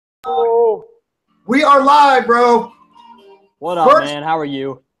Oh, We are live, bro. what up, man? How are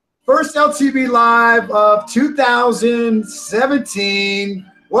you? First LTB live of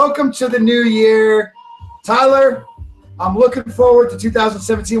 2017. Welcome to the new year. Tyler, I'm looking forward to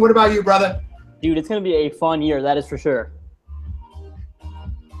 2017. What about you, brother? Dude, it's going to be a fun year, that is for sure.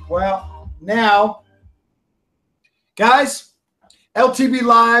 Well, now, guys, LTB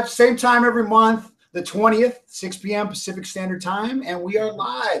live, same time every month, the 20th, 6 p.m. Pacific Standard Time, and we are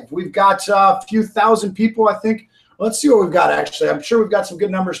live. We've got a few thousand people, I think. Let's see what we've got, actually. I'm sure we've got some good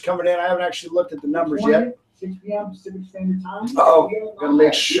numbers coming in. I haven't actually looked at the numbers yet. 6 p.m. Pacific Standard Time. Oh, gotta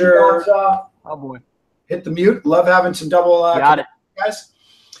make sure. Oh, boy. Hit the mute. Love having some double Got it. guys.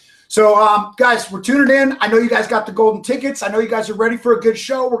 So, guys, we're tuning in. I know you guys got the golden tickets. I know you guys are ready for a good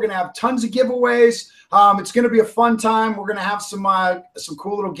show. We're going to have tons of giveaways. It's going to be a fun time. We're going to have some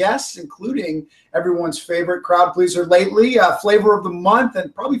cool little guests, including everyone's favorite crowd pleaser lately, flavor of the month,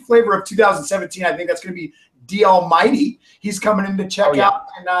 and probably flavor of 2017. I think that's going to be D Almighty. He's coming in to check out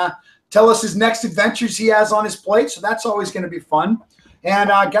and tell us his next adventures he has on his plate. So that's always going to be fun.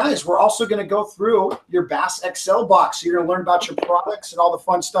 And guys, we're also going to go through your Bass XL box. So you're going to learn about your products and all the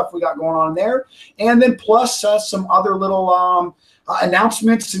fun stuff we got going on there. And then plus some other little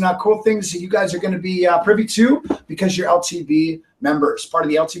announcements and cool things that you guys are going to be privy to because you're LTB members, part of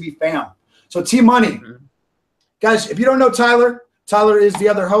the LTB fam. So Team Money. Guys, if you don't know Tyler, Tyler is the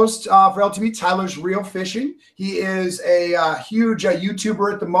other host for LTB, Tyler's Real Fishing. He is a huge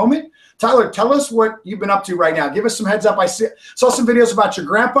YouTuber at the moment. Tyler, tell us what you've been up to right now. Give us some heads up. I saw some videos about your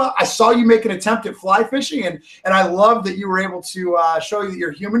grandpa. I saw you make an attempt at fly fishing, and I love that you were able to show you that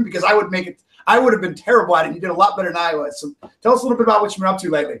you're human because I would have been terrible at it. You did a lot better than I was. So tell us a little bit about what you've been up to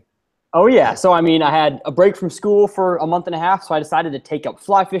lately. Oh, yeah. So, I mean, I had a break from school for a month and a half, so I decided to take up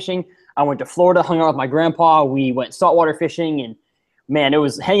fly fishing. I went to Florida, hung out with my grandpa. We went saltwater fishing, and, man, it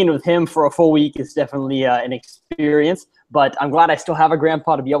was hanging with him for a full week is definitely an experience. But I'm glad I still have a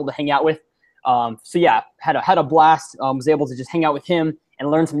grandpa to be able to hang out with. So yeah, had a blast. Was able to just hang out with him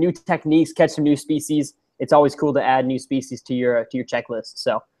and learn some new techniques, catch some new species. It's always cool to add new species to your checklist.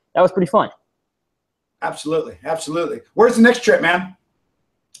 So that was pretty fun. Absolutely, absolutely. Where's the next trip, man?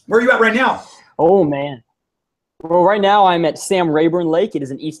 Where are you at right now? Oh man. Well, right now I'm at Sam Rayburn Lake. It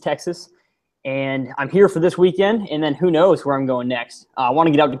is in East Texas, and I'm here for this weekend. And then who knows where I'm going next? I want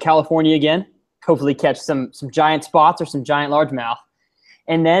to get out to California again. Hopefully catch some giant spots or some giant largemouth.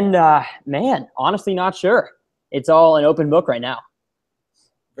 And then, man, honestly, not sure. It's all an open book right now.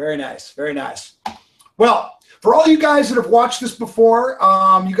 Very nice. Very nice. Well, for all you guys that have watched this before,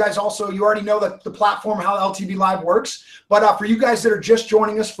 you guys you already know that the platform, how LTB Live works. But for you guys that are just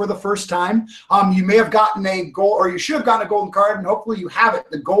joining us for the first time, you may have gotten you should have gotten a golden card, and hopefully you have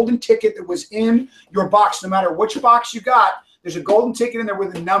it. The golden ticket that was in your box, no matter which box you got, there's a golden ticket in there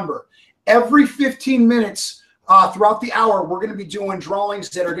with a number. Every 15 minutes throughout the hour, we're going to be doing drawings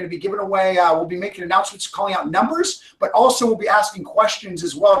that are going to be given away. We'll be making announcements, calling out numbers, but also we'll be asking questions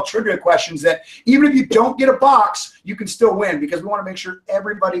as well, trivia questions that even if you don't get a box, you can still win because we want to make sure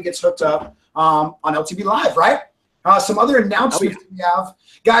everybody gets hooked up on LTB Live, right? Some other announcements we have.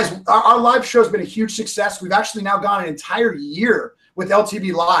 Guys, our live show has been a huge success. We've actually now gone an entire year with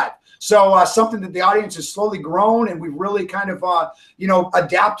LTB Live. So something that the audience has slowly grown, and we've really kind of,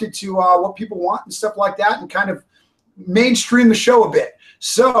 adapted to what people want and stuff like that, and kind of mainstream the show a bit.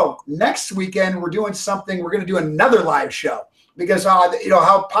 So next weekend we're doing something. We're going to do another live show because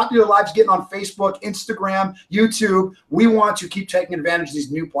how popular live's getting on Facebook, Instagram, YouTube. We want to keep taking advantage of these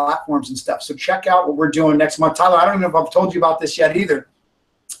new platforms and stuff. So check out what we're doing next month. Tyler, I don't even know if I've told you about this yet either.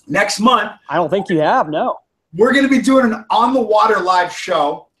 Next month, I don't think you have. No, we're going to be doing an on the water live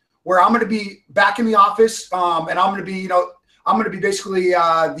show, where I'm going to be back in the office, and I'm going to be basically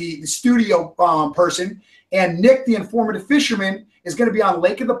the studio person, and Nick, the informative fisherman, is going to be on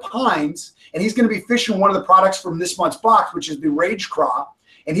Lake of the Pines, and he's going to be fishing one of the products from this month's box, which is the Rage Craw,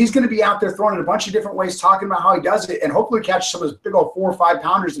 and he's going to be out there throwing it a bunch of different ways, talking about how he does it, and hopefully catch some of those big old 4 or 5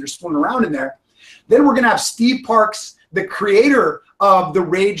 pounders that are swimming around in there. Then we're going to have Steve Parks, the creator of the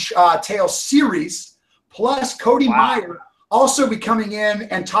Rage Tail series, plus Cody Meyer, also be coming in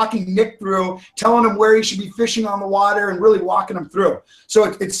and talking Nick through, telling him where he should be fishing on the water and really walking him through. So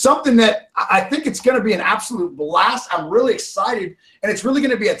it's something that I think it's going to be an absolute blast. I'm really excited, and it's really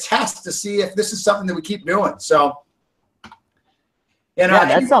going to be a test to see if this is something that we keep doing. So,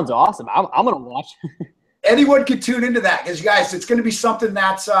 that sounds awesome. I'm going to watch. Anyone can tune into that because, guys, it's going to be something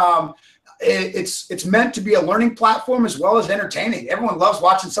that's it's meant to be a learning platform as well as entertaining. Everyone loves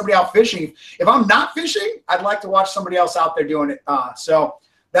watching somebody out fishing. If I'm not fishing, I'd like to watch somebody else out there doing it. So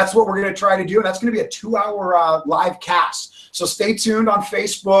That's what we're going to try to do. And that's going to be a 2-hour live cast. So stay tuned on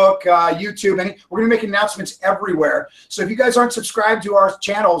Facebook, YouTube. We're going to make announcements everywhere. So if you guys aren't subscribed to our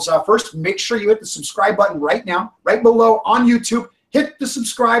channels, first, make sure you hit the subscribe button right now, right below on YouTube. Hit the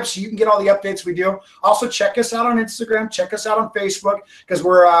subscribe so you can get all the updates we do. Also, check us out on Instagram. Check us out on Facebook, because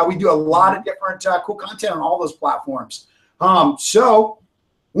we do a lot of different cool content on all those platforms. So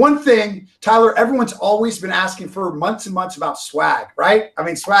one thing, Tyler, everyone's always been asking for months and months about swag, right? I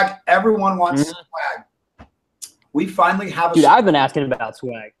mean, swag, everyone wants swag. We finally have a Dude, I've been asking about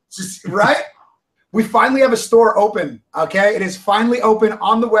swag. Right? We finally have a store open, okay? It is finally open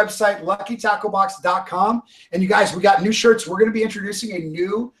on the website, luckytacklebox.com. And you guys, we got new shirts. We're going to be introducing a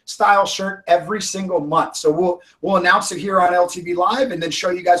new style shirt every single month. So we'll announce it here on LTB Live and then show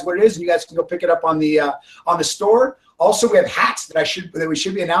you guys what it is, and you guys can go pick it up on the store. Also, we have hats that we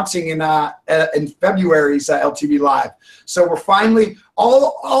should be announcing in February's LTB Live. So we're finally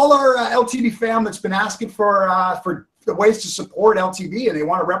all our LTB fam that's been asking for the ways to support LTB and they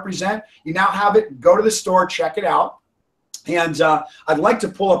want to represent. You now have it. Go to the store, check it out, and I'd like to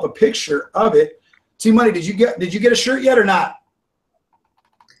pull up a picture of it. T-Money, did you get a shirt yet or not?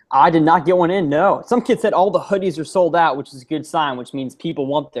 I did not get one in. No. Some kid said all the hoodies are sold out, which is a good sign, which means people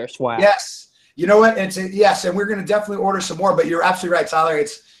want their swag. Yes. You know what? Yes, and we're going to definitely order some more. But you're absolutely right, Tyler.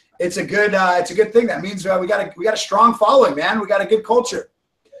 It's a good thing. That means we got a strong following, man. We got a good culture.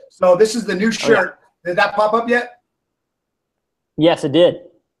 So this is the new shirt. Oh, yeah. Did that pop up yet? Yes, it did.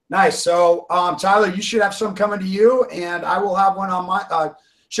 Nice. So Tyler, you should have some coming to you, and I will have one on my.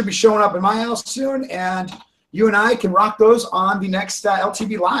 Should be showing up in my house soon, and you and I can rock those on the next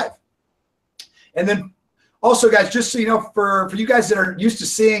LTB Live. And then. Also, guys, just so you know, for you guys that are used to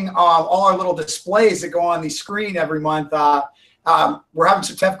seeing all our little displays that go on the screen every month, we're having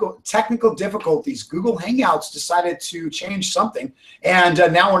some technical difficulties. Google Hangouts decided to change something, and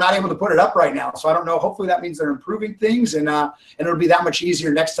now we're not able to put it up right now. So I don't know. Hopefully that means they're improving things, and it'll be that much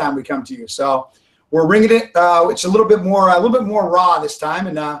easier next time we come to you. So we're ringing it. It's a little bit more raw this time,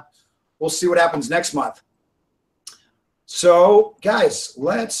 and we'll see what happens next month. So, guys,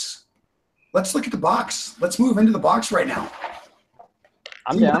 let's look at the box. Let's move into the box right now.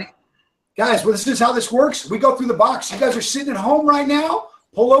 I'm down. Guys, well, this is how this works. We go through the box. You guys are sitting at home right now.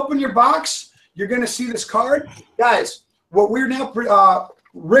 Pull open your box. You're going to see this card. Guys, what we're now,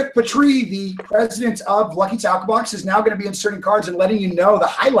 Rick Patry, the president of Lucky Tackle Box, is now going to be inserting cards and letting you know the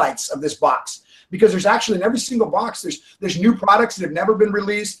highlights of this box. Because there's actually, in every single box, there's new products that have never been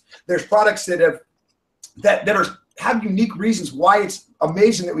released. There's products that have unique reasons why it's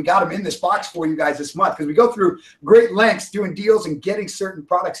amazing that we got them in this box for you guys this month, because we go through great lengths doing deals and getting certain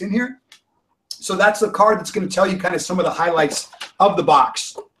products in here. So that's the card that's going to tell you kind of some of the highlights of the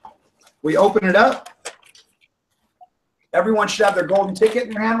box. We open it up. Everyone should have their golden ticket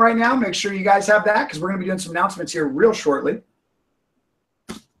in their hand right now. Make sure you guys have that, because we're going to be doing some announcements here real shortly.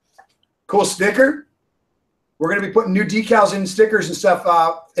 Cool sticker. We're going to be putting new decals and stickers and stuff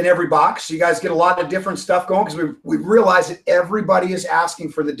in every box. So you guys get a lot of different stuff going, because we've realized that everybody is asking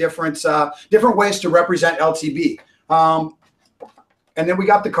for the different ways to represent LTB. And then we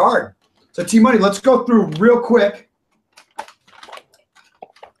got the card. So T-Money, let's go through real quick.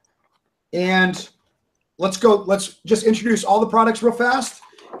 And let's just introduce all the products real fast.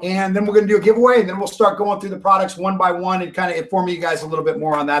 And then we're going to do a giveaway. And then we'll start going through the products one by one and kind of inform you guys a little bit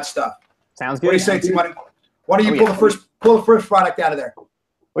more on that stuff. Sounds good. What do you say, T-Money? Why don't you pull the first product out of there?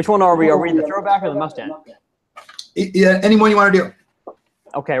 Which one are we? Are we the throwback or the Mustang? Yeah, any one you want to do.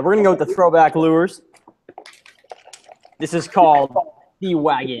 Okay, we're going to go with the throwback lures. This is called the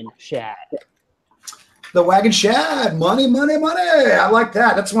Wagon Shad. The Wagon Shad. Money, money, money. I like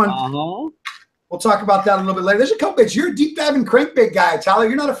that. That's one. We'll talk about that a little bit later. There's a couple baits. You're a deep diving crankbait guy, Tyler.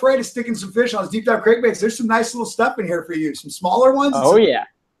 You're not afraid of sticking some fish on those deep dive crankbaits. There's some nice little stuff in here for you. Some smaller ones. Oh, yeah.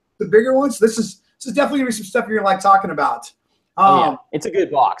 The bigger ones. This is definitely going to be some stuff you're going to like talking about. Yeah. It's a good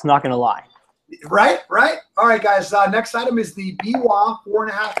box, not going to lie. Right. All right, guys. Next item is the BWA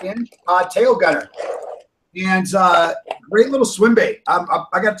 4.5-inch tail gunner. And great little swim bait.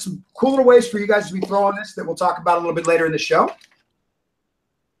 I got some cool little ways for you guys to be throwing this that we'll talk about a little bit later in the show.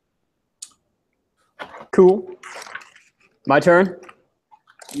 Cool. My turn?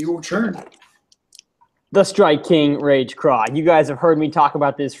 Your turn. The Strike King Rage Craw. You guys have heard me talk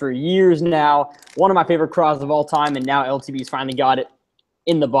about this for years now. One of my favorite craws of all time, and now LTB's finally got it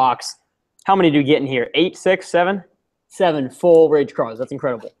in the box. How many do you get in here? 8, 6, 7? 7 full Rage Craws. That's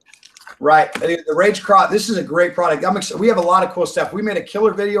incredible. Right. The Rage Craw, this is a great product. We have a lot of cool stuff. We made a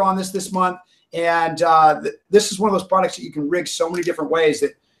killer video on this month, and this is one of those products that you can rig so many different ways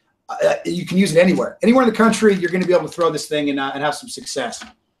that you can use it anywhere. Anywhere in the country, you're going to be able to throw this thing and have some success.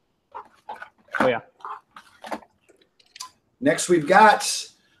 Oh yeah. Next we've got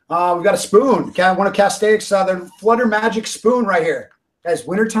a spoon. One of Castaic's their Flutter Magic spoon right here. Guys,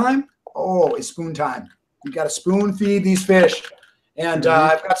 wintertime. Oh, it's spoon time. You got to spoon feed these fish. And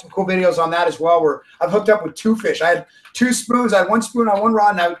I've got some cool videos on that as well where I've hooked up with 2 fish. I had 2 spoons. I had 1 spoon on 1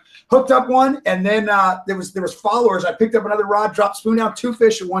 rod, and I hooked up one, and then there was followers. I picked up another rod, dropped spoon down, 2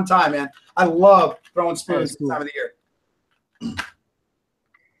 fish at one time, man. I love throwing spoons this time of the year.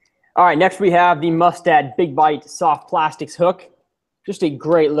 All right, next we have the Mustad Big Bite Soft Plastics hook. Just a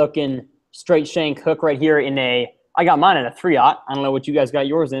great looking straight shank hook right here in I got mine in a 3/0. I don't know what you guys got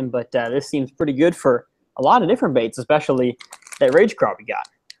yours in, but this seems pretty good for a lot of different baits, especially that rage craw we got.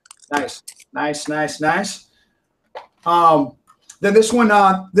 Nice, nice, nice, nice. Then this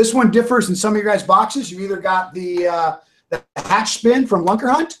one differs in some of your guys' boxes. You've either got the hatch spin from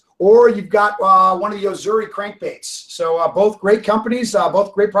Lunker Hunt, or you've got one of the Ozuri crankbaits. So both great companies,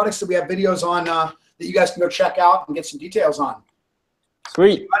 both great products that we have videos on that you guys can go check out and get some details on.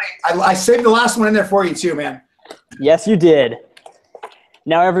 Sweet. I saved the last one in there for you too, man. Yes, you did.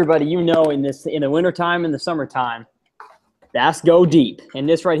 Now, everybody, you know, in the wintertime and the summertime, that's go deep. And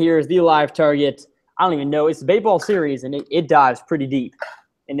this right here is the live target. I don't even know. It's the bait ball series, and it dives pretty deep.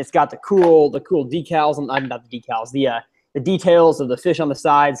 And it's got the cool decals, not the decals, the details of the fish on the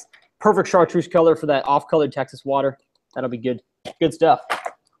sides. Perfect chartreuse color for that off-colored Texas water. That'll be good. Good stuff.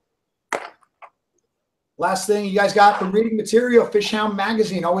 Last thing, you guys got the reading material, Fish Hound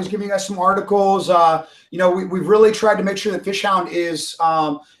Magazine. Always giving you guys some articles. You know, we've really tried to make sure that Fish Hound is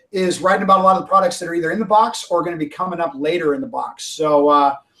writing about a lot of the products that are either in the box or going to be coming up later in the box.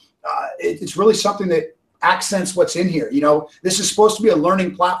 So it's really something that accents what's in here. You know, this is supposed to be a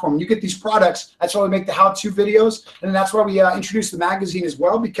learning platform. You get these products, that's why we make the how-to videos, and that's why we introduce the magazine as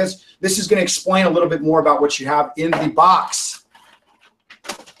well, because this is going to explain a little bit more about what you have in the box.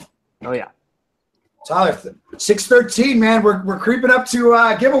 Oh, yeah. Tyler, 6:13, man. We're creeping up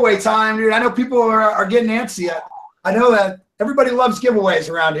to giveaway time, dude. I know people are getting antsy. I know that everybody loves giveaways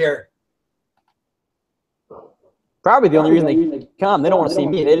around here. Probably the only reason they come. They don't want to see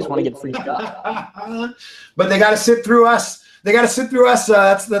me. They just want to get free stuff. But they got to sit through us. They got to sit through us.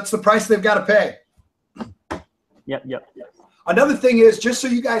 That's the price they've got to pay. Yep. Another thing is, just so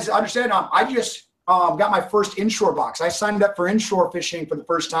you guys understand, I just got my first inshore box. I signed up for inshore fishing for the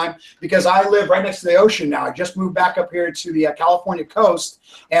first time because I live right next to the ocean now. I just moved back up here to the California coast,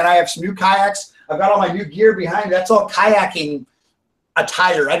 and I have some new kayaks. I've got all my new gear behind me. That's all kayaking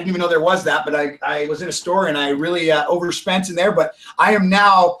attire. I didn't even know there was that, but I was in a store and I really overspent in there. But I am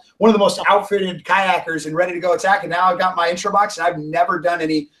now one of the most outfitted kayakers and ready to go attack. And now I've got my inshore box, and I've never done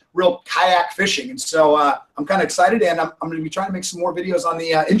any real kayak fishing. And so I'm kind of excited, and I'm going to be trying to make some more videos on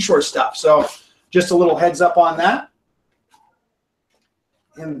the inshore stuff. So just a little heads up on that.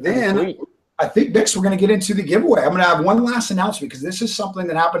 And then I think next we're going to get into the giveaway. I'm going to have one last announcement because this is something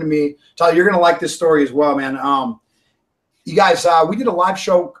that happened to me. Tyler, you're going to like this story as well, man. You guys, we did a live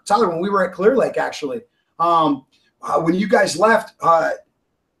show, Tyler, when we were at Clear Lake, actually. When you guys left,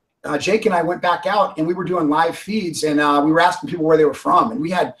 Jake and I went back out, and we were doing live feeds, and we were asking people where they were from. And we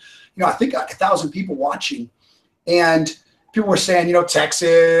had, I think 1,000 people watching. And people were saying,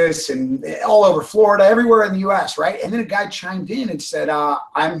 Texas and all over Florida, everywhere in the U.S., right? And then a guy chimed in and said,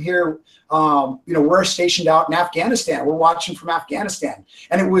 I'm here, we're stationed out in Afghanistan. We're watching from Afghanistan.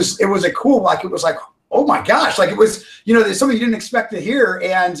 And it was a cool, it was like, oh my gosh, it was, there's something you didn't expect to hear.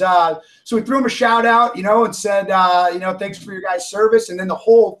 And so we threw him a shout out, and said, thanks for your guys' service. And then the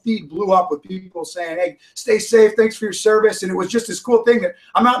whole feed blew up with people saying, hey, stay safe. Thanks for your service. And it was just this cool thing that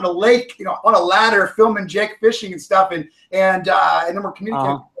I'm out in the lake, on a ladder filming Jake fishing and stuff. And then we're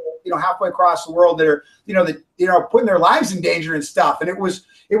communicating, halfway across the world that are, putting their lives in danger and stuff. And it was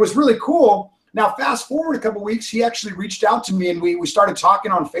really cool. Now, fast forward a couple of weeks, he actually reached out to me, and we started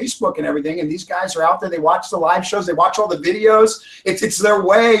talking on Facebook and everything. And these guys are out there. They watch the live shows. They watch all the videos. It's their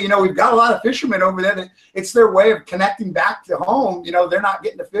way. We've got a lot of fishermen over there. It's their way of connecting back to home. They're not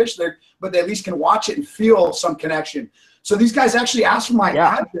getting to fish there, but they at least can watch it and feel some connection. So these guys actually asked for my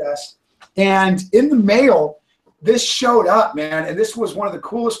address. And in the mail, this showed up, man. And this was one of the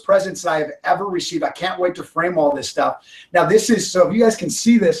coolest presents I have ever received. I can't wait to frame all this stuff. Now, so if you guys can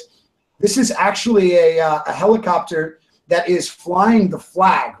see this, this is actually a helicopter that is flying the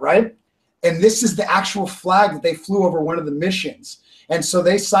flag, right? And this is the actual flag that they flew over one of the missions. And so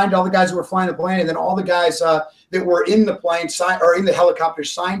they signed, all the guys who were flying the plane, and then all the guys that were in the plane or in the helicopter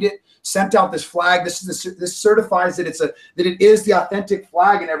signed it, sent out this flag. This certifies that it is the authentic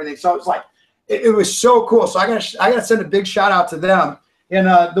flag and everything. So it's it was so cool. So I gotta send a big shout out to them. And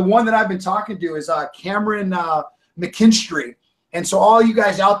the one that I've been talking to is Cameron McKinstry. And so all you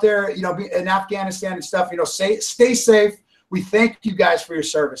guys out there, you know, in Afghanistan and stuff, you know, stay safe. We thank you guys for your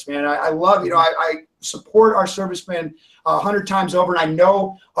service, man. I love, you know, I support our servicemen 100 times over. And I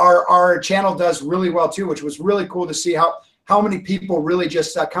know our channel does really well too, which was really cool to see how many people really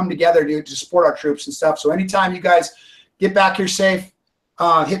just come together to support our troops and stuff. So anytime you guys get back here safe,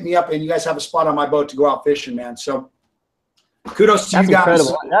 hit me up, and you guys have a spot on my boat to go out fishing, man. So kudos to you guys. That's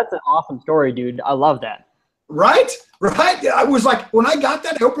incredible. That's an awesome story, dude. I love that. Right? I was like, when I got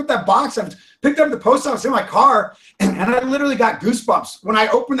that, I opened that box, I picked up the post office in my car, and I literally got goosebumps when I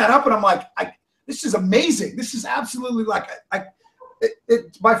opened that up, and I'm like, this is amazing. This is absolutely like,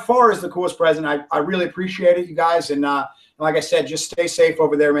 it by far is the coolest present. I really appreciate it, you guys. And like I said, just stay safe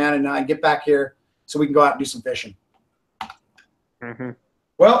over there, man, and get back here so we can go out and do some fishing.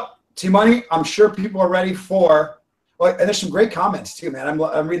 Well, T-Money, I'm sure people are ready for, well, and there's some great comments too, man.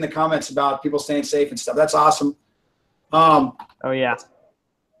 I'm reading the comments about people staying safe and stuff. That's awesome. Oh yeah.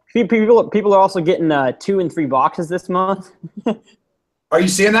 People are also getting 2 and 3 boxes this month. Are you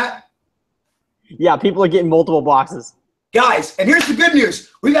seeing that? Yeah, people are getting multiple boxes. Guys, and here's the good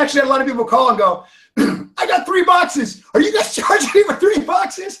news. We've actually had a lot of people call and go, I got 3 boxes. Are you guys charging me for 3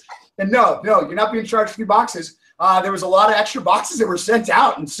 boxes? And no, you're not being charged 3 boxes. There was a lot of extra boxes that were sent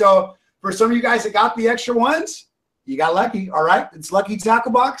out. And so for some of you guys that got the extra ones, you got lucky. All right. It's Lucky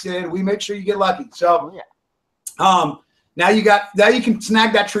Tackle Box, and we make sure you get lucky. So now you can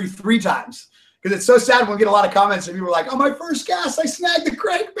snag that tree 3 times. Because it's so sad when we get a lot of comments and people are like, oh, my first cast, I snagged the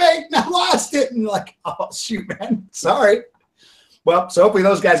crankbait and I lost it. And like, oh, shoot, man. Sorry. Well, so hopefully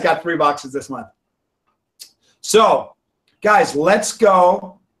those guys got 3 boxes this month. So, guys, let's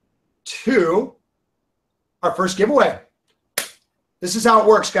go to our first giveaway. This is how it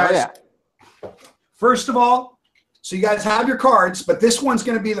works, guys. Oh, yeah. First of all, so you guys have your cards, but this one's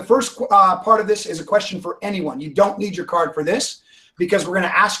going to be the first part of this is a question for anyone. You don't need your card for this because we're going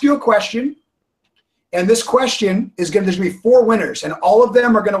to ask you a question. And this question is there's going to be 4 winners, and all of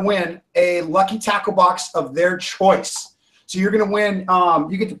them are going to win a Lucky Tackle Box of their choice. So you're going to win,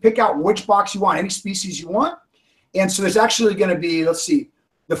 you get to pick out which box you want, any species you want. And so there's actually going to be, let's see,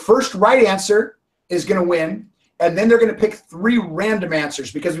 the first right answer is going to win, and then they're going to pick 3 random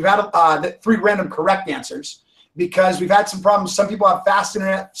answers because we've had 3 random correct answers because we've had some problems. Some people have fast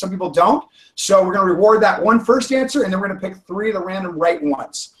internet, some people don't. So we're going to reward that one first answer, and then we're going to pick 3 of the random right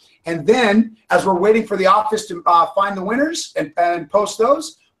ones. And then as we're waiting for the office to find the winners and post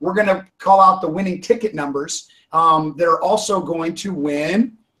those, we're going to call out the winning ticket numbers that are also going to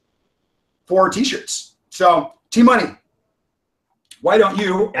win 4 T-shirts. So, T-Money, why don't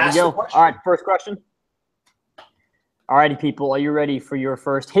you ask the question? All right, first question. All righty, people, are you ready for your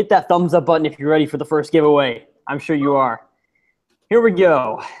first? Hit that thumbs up button if you're ready for the first giveaway. I'm sure you are. Here we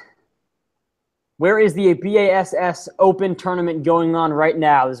go. Where is the BASS Open tournament going on right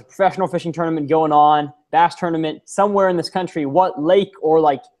now? There's a professional fishing tournament going on, bass tournament somewhere in this country. What lake or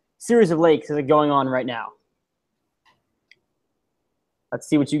like series of lakes is it going on right now? Let's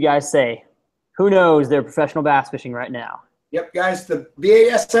see what you guys say. Who knows they're professional bass fishing right now? Yep, guys, the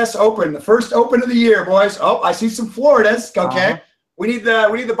BASS Open, the first Open of the year, boys. Oh, I see some Floridas. Okay, we need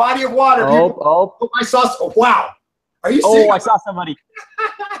the body of water. Oh, I saw. Oh, wow, are you seeing? Oh, I saw somebody.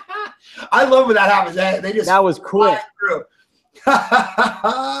 I love when that happens. That was quick.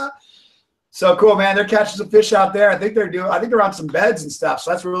 So cool, man. They're catching some fish out there. I think they're on some beds and stuff.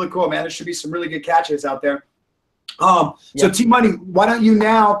 So that's really cool, man. There should be some really good catches out there. So T-Money, why don't you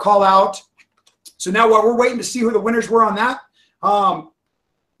now call out? So now while we're waiting to see who the winners were on that, now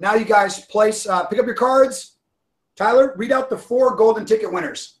you guys pick up your cards. Tyler, read out the 4 golden ticket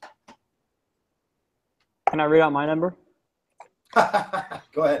winners. Can I read out my number?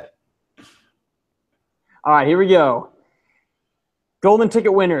 Go ahead. All right, here we go. Golden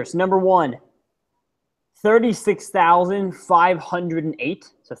ticket winners. Number 1, 36,508.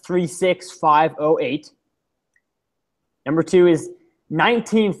 So 36508. Number 2 is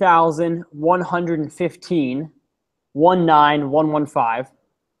 19,115. 19115.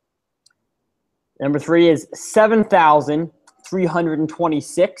 Number 3 is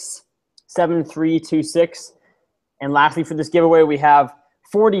 7,326. 7326. And lastly, for this giveaway, we have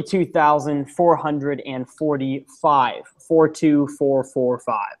 42,445.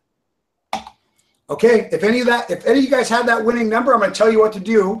 42445. Okay, if any of you guys have that winning number, I'm going to tell you what to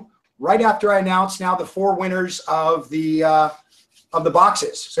do right after I announce now the 4 winners of the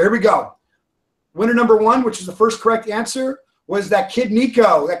boxes. So here we go. Winner number 1, which is the first correct answer, was that kid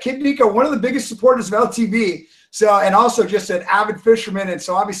Nico. That kid Nico, one of the biggest supporters of LTB. So, and also just an avid fisherman, and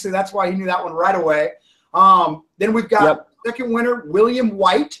so obviously that's why he knew that one right away. Then we've got second winner, William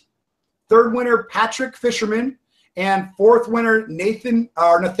White. Third winner, Patrick Fisherman. And fourth winner,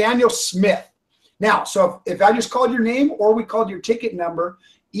 Nathaniel Smith. Now, so if I just called your name or we called your ticket number,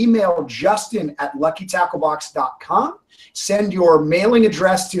 email justin@luckytacklebox.com. Send your mailing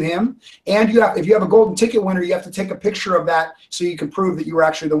address to him. And if you have a golden ticket winner, you have to take a picture of that so you can prove that you were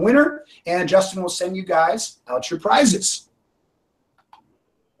actually the winner. And Justin will send you guys out your prizes.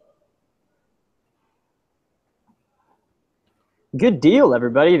 Good deal,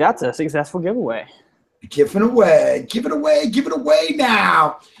 everybody. That's a successful giveaway. Give it away. Give it away. Give it away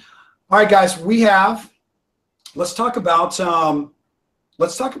now. All right, guys, let's talk about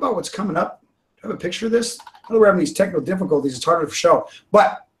what's coming up. Do I have a picture of this? I know we're having these technical difficulties. It's harder to show.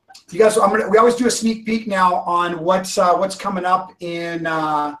 But you guys, we always do a sneak peek now on what's coming up in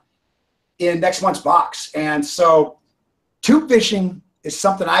next month's box. And so tube fishing is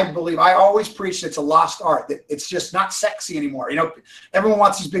something I believe, I always preach it's a lost art, that it's just not sexy anymore. You know, everyone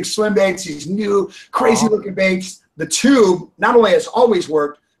wants these big swim baits, these new crazy looking baits. The tube not only has always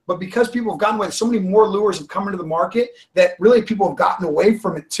worked, but because people have gotten away, so many more lures have come into the market that really people have gotten away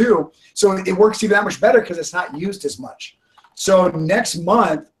from it too. So it works even that much better because it's not used as much. So next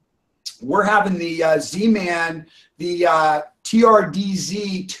month, we're having the Z-Man, the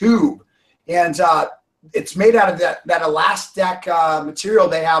TRDZ tube. And it's made out of that elastic material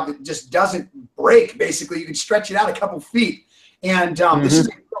they have that just doesn't break, basically. You can stretch it out a couple feet. And this is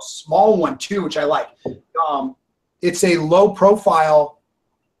a real small one too, which I like. It's a low profile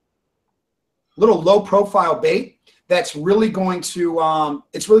bait that's really going to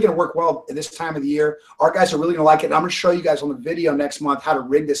it's really going to work well at this time of the year. Our guys are really going to like it. And I'm going to show you guys on the video next month how to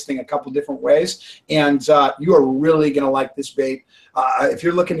rig this thing a couple different ways, and you are really going to like this bait. If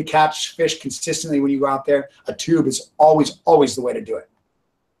you're looking to catch fish consistently when you go out there, a tube is always the way to do it.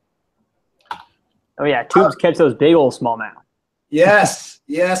 Oh yeah, tubes catch those big old smallmouth. Yes.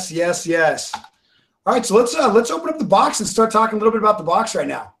 All right, so let's open up the box and start talking a little bit about the box right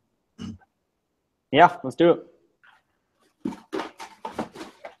now. Yeah, let's do it.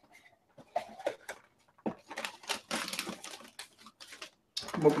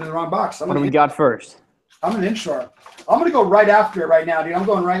 I'm opening the wrong box. What do we got first? I'm an inshore. I'm going to go right after it right now, dude. I'm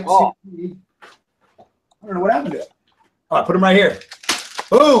going right. Oh. I don't know what happened to it. Oh, I put them right here.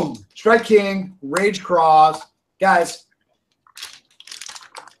 Boom. Strike King, Rage Cross. Guys,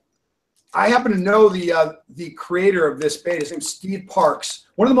 I happen to know the creator of this bait. His name's Steve Parks.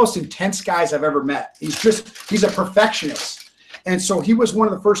 One of the most intense guys I've ever met. He's a perfectionist. And so he was one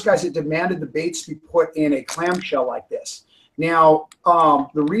of the first guys that demanded the baits be put in a clamshell like this. Now,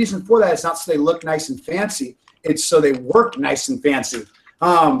 the reason for that is not so they look nice and fancy. It's so they work nice and fancy.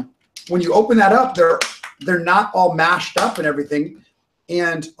 When you open that up, they're not all mashed up and everything.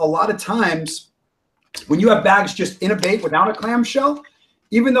 And a lot of times when you have bags just in a bait without a clamshell,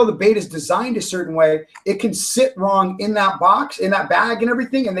 even though the bait is designed a certain way, it can sit wrong in that box, in that bag and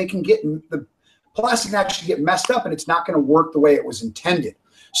everything, and the plastic can actually get messed up, and it's not going to work the way it was intended.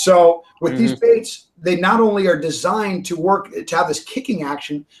 So with these baits, they not only are designed to work, to have this kicking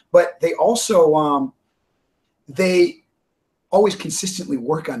action, but they also, they always consistently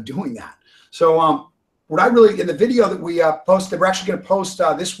work on doing that. So what I really, in the video that we posted, we're actually going to post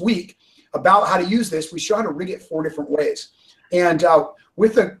this week about how to use this, we show how to rig it 4 different ways. And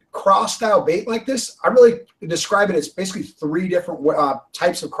with a cross style bait like this, I really describe it as basically 3 different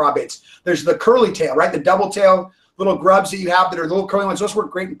types of craw baits. There's the curly tail, right? The double tail little grubs that you have that are little curly ones. Those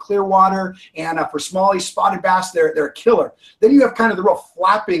work great in clear water. And for smallies, spotted bass, they're a killer. Then you have kind of the real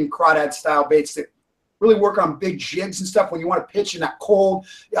flapping crawdad style baits that really work on big jigs and stuff when you want to pitch in that cold,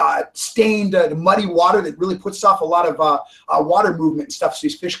 stained, muddy water that really puts off a lot of water movement and stuff so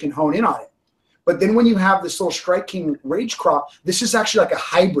these fish can hone in on it. But then when you have this little Strike King Rage Craw, this is actually like a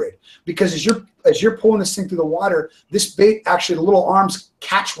hybrid, because as you're pulling this thing through the water, this bait actually, the little arms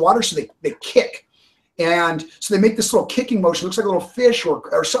catch water, so they kick. And so they make this little kicking motion. It looks like a little fish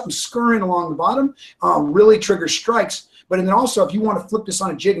or something scurrying along the bottom, really triggers strikes. But then also, if you want to flip this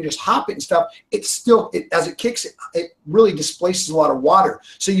on a jig and just hop it and stuff, as it kicks, it really displaces a lot of water.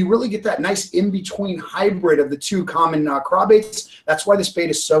 So you really get that nice in-between hybrid of the 2 common craw baits. That's why this bait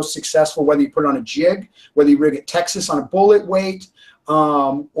is so successful, whether you put it on a jig, whether you rig it Texas on a bullet weight,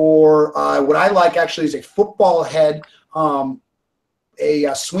 or what I like actually is a football head,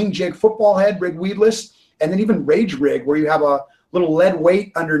 a swing jig football head rig weedless, and then even Rage rig, where you have a little lead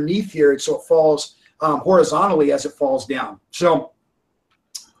weight underneath here, so it falls horizontally as it falls down. So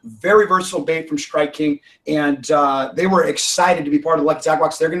very versatile bait from Strike King, and they were excited to be part of the Lucky Tackle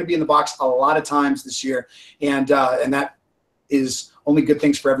Box. They're going to be in the box a lot of times this year, and that is only good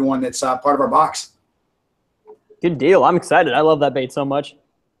things for everyone that's part of our box. Good deal. I'm excited. I love that bait so much.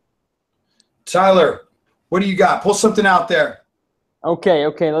 Tyler, What do you got? Pull something out there.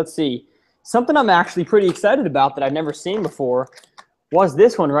 Okay, let's see. Something I'm actually pretty excited about that I've never seen before was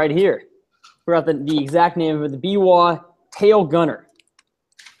this one right here. Forgot the exact name of it, the BWA Tail Gunner.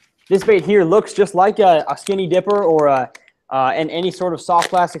 This bait here looks just like a skinny dipper or any sort of soft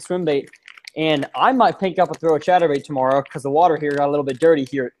plastic swim bait. And I might pick up a throw of chatterbait tomorrow because the water here got a little bit dirty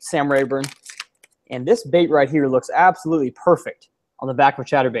here at Sam Rayburn. And this bait right here looks absolutely perfect on the back of a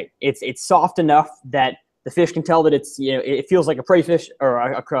chatterbait. It's soft enough that the fish can tell that it's, it feels like a prey fish or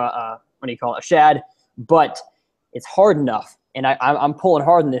what do you call it, a shad, but it's hard enough. And I'm pulling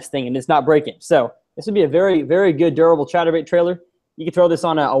hard on this thing and it's not breaking. So this would be a very, very good durable chatterbait trailer. You can throw this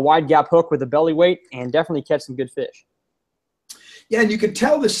on a wide gap hook with a belly weight and definitely catch some good fish. Yeah, and you can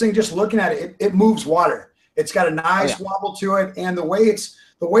tell this thing just looking at it. It moves water. It's got a nice wobble to it, and the way its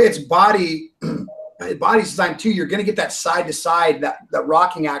body's designed too. You're going to get that side to side, that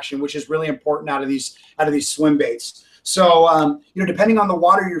rocking action, which is really important out of these swim baits. So depending on the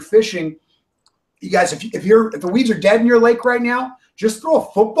water you're fishing, you guys, if the weeds are dead in your lake right now, just throw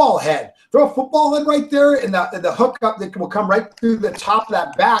a football head. Throw a football head right there, and the hook up that will come right through the top of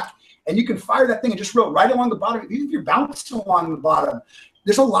that back. And you can fire that thing and just reel right along the bottom. Even if you're bouncing along the bottom,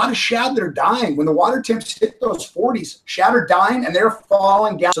 there's a lot of shad that are dying. When the water temps hit those 40s, shad are dying and they're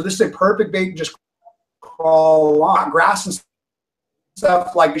falling down. So this is a perfect bait to just crawl along. Grass and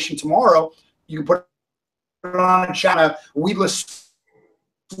stuff like fishing tomorrow, you can put it on a shad, a weedless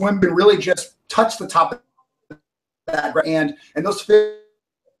swim, and really just touch the top of that. And those fish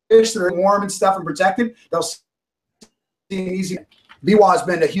that are warm and stuff and protected, they'll see an easy. BWA has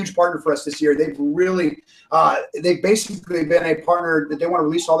been a huge partner for us this year. They've really, they've basically been a partner that they want to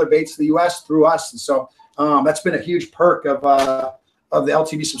release all their baits to the U.S. through us. And so that's been a huge perk of the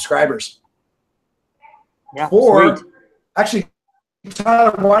LTB subscribers. Yeah, sweet. Actually,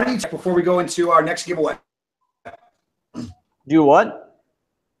 Tyler, why don't you, before we go into our next giveaway? Do what?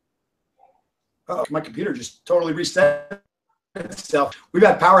 Oh, my computer just totally reset itself. We've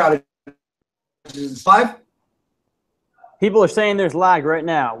had power outages. 5. People are saying there's lag right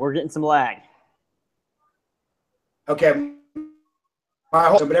now. We're getting some lag. Okay.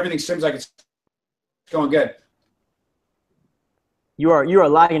 But everything seems like it's going good. You are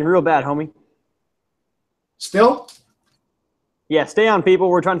lagging real bad, homie. Still? Yeah, stay on, people.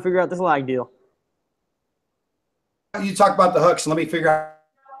 We're trying to figure out this lag deal. You talk about the hooks, and let me figure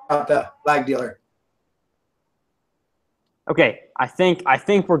out the lag dealer. Okay, I think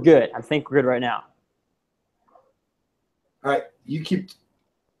we're good. I think we're good right now. All right, you keep.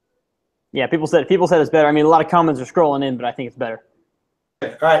 Yeah, people said it's better. I mean, a lot of comments are scrolling in, but I think it's better. All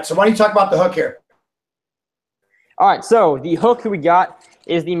right, so why don't you talk about the hook here? All right, so the hook that we got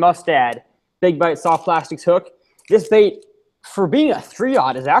is the Mustad Big Bite Soft Plastics hook. This bait, for being a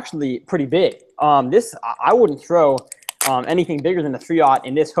 3/0, is actually pretty big. This I wouldn't throw anything bigger than a 3/0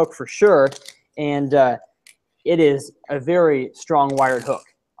 in this hook for sure, and it is a very strong wired hook.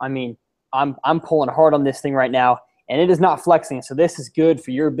 I mean, I'm pulling hard on this thing right now. And it is not flexing, so this is good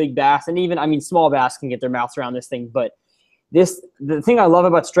for your big bass. And even, I mean, small bass can get their mouths around this thing. But the thing I love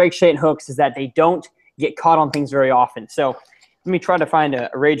about straight shade hooks is that they don't get caught on things very often. So let me try to find a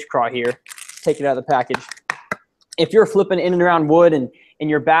rage craw here. Take it out of the package. If you're flipping in and around wood and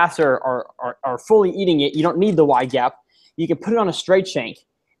your bass are fully eating it, you don't need the wide gap. You can put it on a straight shank.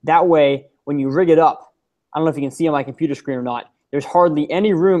 That way, when you rig it up, I don't know if you can see on my computer screen or not, there's hardly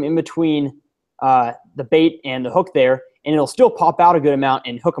any room in between the bait and the hook there, and it'll still pop out a good amount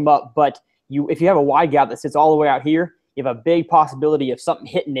and hook them up. But if you have a wide gap that sits all the way out here, you have a big possibility of something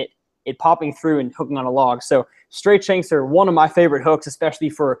hitting it popping through and hooking on a log. So straight shanks are one of my favorite hooks, especially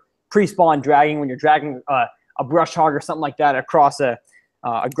for pre-spawn dragging, when you're dragging a brush hog or something like that across a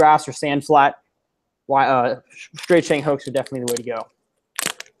grass or sand flat. Straight shank hooks are definitely the way to go.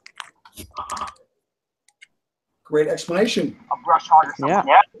 Great explanation. A brush hog or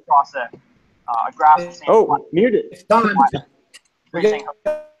something across a grass or sand flat. Muted. It's done.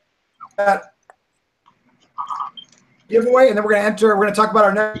 Giveaway, and then we're going to talk about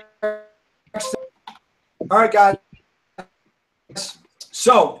our next. All right, guys.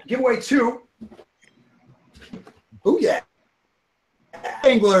 So, giveaway 2. Oh, yeah.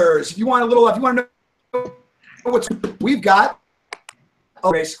 Anglers, if you want to know what we've got,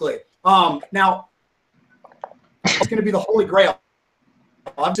 basically. Now, it's going to be the Holy Grail.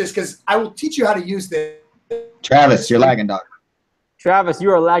 I'm just, because I will teach you how to use this. Travis, you're lagging, dog. Travis, you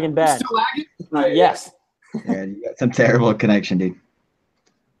are lagging bad. Still lagging? Yes. Yeah, you got some terrible connection, dude.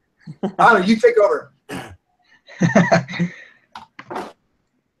 Tyler, you take over.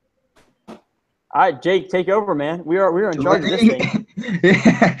 All right, Jake, take over, man. We are in charge of this thing.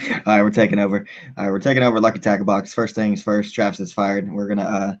 All right, we're taking over. All right, we're taking over Lucky Tackle Box. First things first, Travis is fired. We're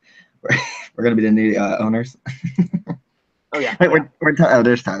gonna we're gonna be the new owners. Oh yeah. Wait, oh,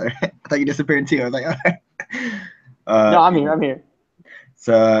 there's Tyler. I thought you disappeared too. I was like, all right. No, I'm here. I'm here.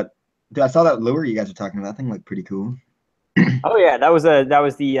 So, dude, I saw that lure you guys were talking about. That thing looked pretty cool. Oh yeah, that was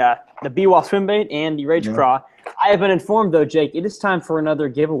the B-Wall swim bait and the Rage Craw. I have been informed though, Jake, it is time for another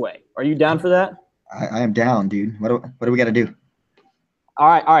giveaway. Are you down for that? I am down, dude. What do we got to do?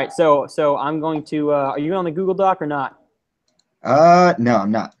 All right. So I'm going to. Are you on the Google Doc or not? No,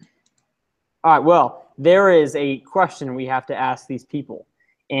 I'm not. All right. Well, there is a question we have to ask these people,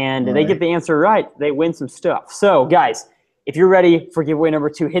 and they get the answer right, they win some stuff. So, guys, if you're ready for giveaway number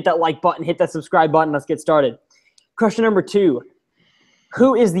 2, hit that like button, hit that subscribe button. Let's get started. Question number 2: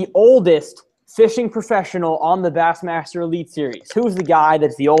 who is the oldest fishing professional on the Bassmaster Elite Series? Who's the guy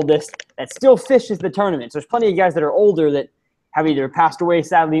that's the oldest that still fishes the tournaments? There's plenty of guys that are older that have either passed away,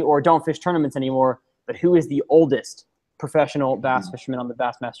 sadly, or don't fish tournaments anymore. But who is the oldest professional bass fisherman on the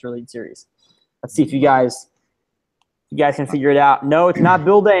Bassmaster Elite Series? Let's see if you guys can figure it out. No, it's not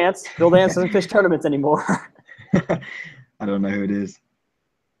Bill Dance. Bill Dance doesn't fish tournaments anymore. I don't know who it is.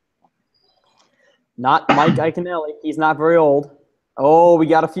 Not Mike Iaconelli. He's not very old. Oh, we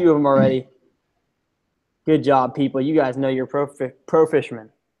got a few of them already. Good job, people. You guys know you're pro fishermen.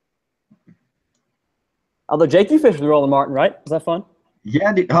 Although, Jake, you fished with Roland Martin, right? Was that fun?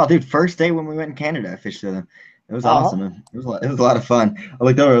 Yeah, dude. Oh, dude, first day when we went in Canada, I fished with him. It was awesome. It was a lot of fun. I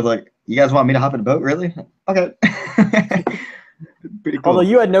looked over, I was like, you guys want me to hop in a boat? Really? Okay. Pretty cool. Although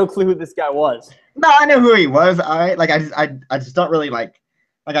you had no clue who this guy was. No, I knew who he was. I just don't really like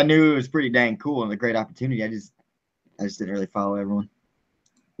I knew it was pretty dang cool and a great opportunity. I just didn't really follow everyone.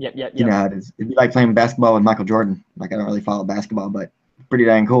 Yep. You know how it is. It'd be like playing basketball with Michael Jordan. Like, I don't really follow basketball, but pretty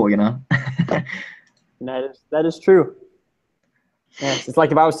dang cool, you know? That is true. Yeah, it's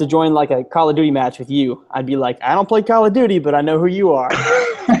like if I was to join like a Call of Duty match with you, I'd be like, I don't play Call of Duty, but I know who you are.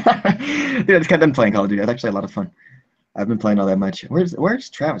 Dude, I just got done playing Call of Duty. It's actually a lot of fun. I've been playing all that much. Where's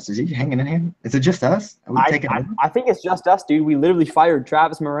Travis? Is he hanging in here? Is it just us? Are we taking over? I think it's just us, dude. We literally fired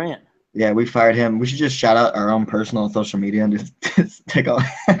Travis Moran. Yeah, we fired him. We should just shout out our own personal social media and just take all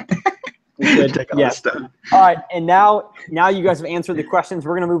this stuff. All right, and now you guys have answered the questions.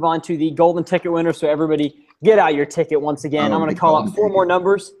 We're going to move on to the golden ticket winner. So everybody, get out your ticket once again. I'm going to call out 4 more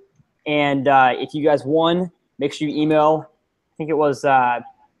numbers, and if you guys won, make sure you email. I think it was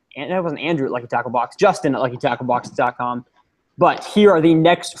it wasn't Andrew at Lucky Tackle Box, Justin at LuckyTackleBox.com. But here are the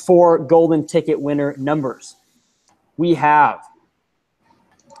next 4 golden ticket winner numbers. We have.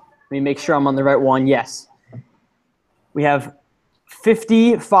 Let me make sure I'm on the right one. Yes. We have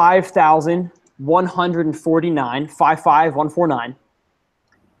 55,149, 55149,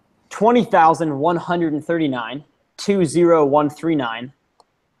 20,139, 20139,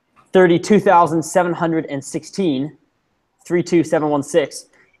 32,716, 32716,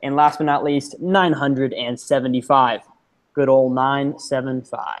 and last but not least, 975. Good old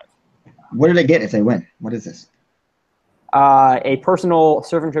 975. What do they get if they win? What is this? A personal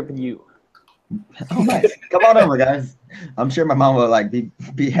surfing trip with you. Oh, nice. Come on over, guys. I'm sure my mom will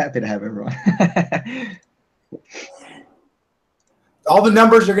be happy to have everyone. All the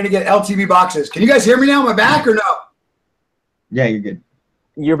numbers are going to get LTB boxes. Can you guys hear me now? Am I back or no? Yeah, you're good.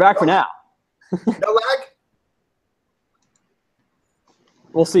 You're back for now. No lag?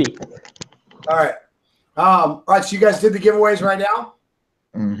 We'll see. All right. All right, so you guys did the giveaways right now?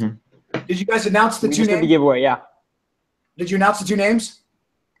 Mm-hmm. Did you guys announce the 2 names? Did the giveaway, yeah. Did you announce the 2 names?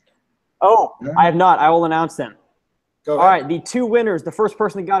 Oh, I have not. I will announce them. Go ahead. All right, the 2 winners. The first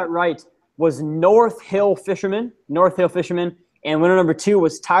person that got it right was North Hill Fisherman, and winner number 2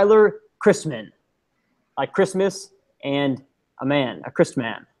 was Tyler Chrisman, like Christmas and a man, a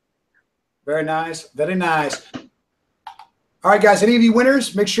Christman. Very nice, very nice. All right, guys, any of you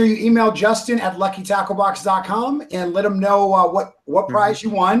winners, make sure you email Justin at LuckyTackleBox.com and let him know what prize you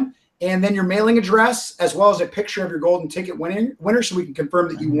won, and then your mailing address, as well as a picture of your golden ticket winner so we can confirm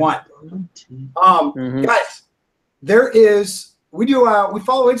that you won. Guys, we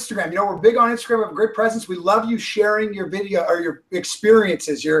follow Instagram. You know, we're big on Instagram. We have a great presence. We love you sharing your video or your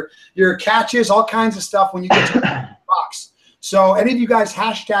experiences, your catches, all kinds of stuff when you get to the box. So any of you guys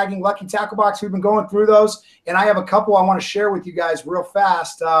hashtagging Lucky Tackle Box, we've been going through those, and I have a couple I want to share with you guys real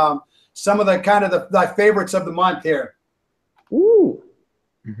fast. Some of the kind of the favorites of the month here. Ooh.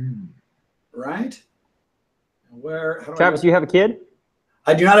 Right? Travis, you have a kid?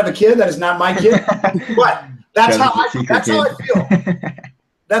 I do not have a kid. That is not my kid. But that's how I feel.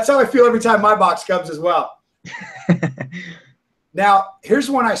 That's how I feel every time my box comes as well. Now, here's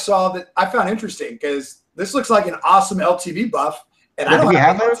one I saw that I found interesting because this looks like an awesome LTV buff. And Yeah, I do don't we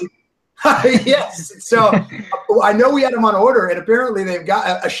have have any those? yes. So I know we had them on order, and apparently they've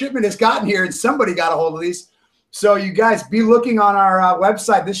got a shipment has gotten here, and somebody got a hold of these. So you guys be looking on our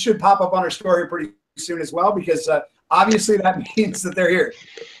website. This should pop up on our story pretty soon as well, because obviously that means that they're here.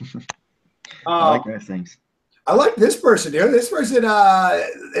 I like those things. I like this person, dude. This person,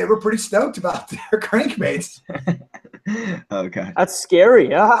 they were pretty stoked about their crankbaits. Oh god, That's scary.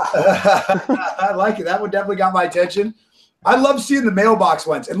 Yeah. I like it. That one definitely got my attention. I love seeing the mailbox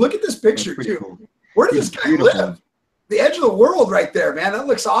ones. And look at this picture, too. Cool. Where does It's this guy beautiful. live? The edge of the world right there, man. That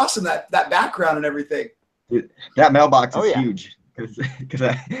looks awesome, that background and everything. Dude, that mailbox is yeah. huge because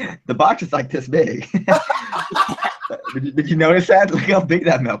the box is like this big. did you notice that? Look how big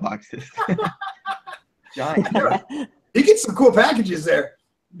that mailbox is. Giant. You get some cool packages there.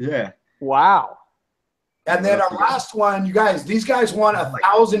 Yeah. Wow. And then our last one, you guys, these guys won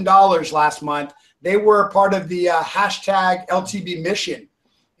 $1,000 last month. They were part of the hashtag LTB mission.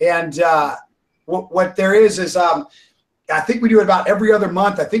 And what there is I think we do it about every other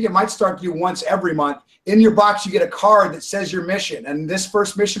month. I think it might start to do once every month. In your box, you get a card that says your mission. And this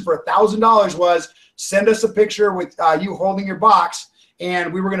first mission for $1,000 was send us a picture with you holding your box.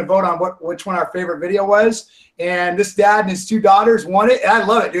 And we were going to vote on which one our favorite video was. And this dad and his two daughters won it. And I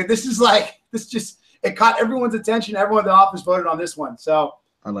love it, dude. It caught everyone's attention. Everyone in the office voted on this one. So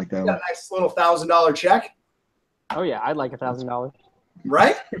I like that got one. a nice little $1,000 check. Oh yeah, I'd like $1,000.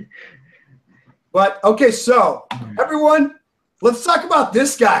 Right? But okay, so everyone, let's talk about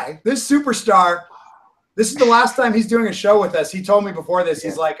this guy, this superstar. This is the last time he's doing a show with us. He told me before this,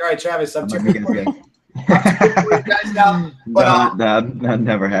 he's like, all right, Travis, I'm too good for you guys now. But, that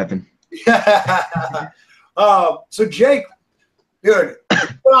never happened. So Jake, dude,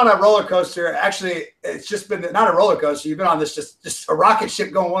 you've been on a roller coaster. Actually, it's just been not a roller coaster. You've been on this just a rocket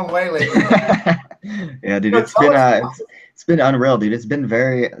ship going one way lately. Yeah, dude, it's been unreal, dude. It's been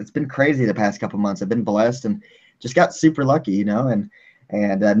crazy the past couple months. I've been blessed and just got super lucky, you know, and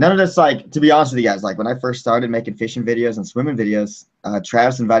none of this, like, to be honest with you guys, like when I first started making fishing videos and swimming videos,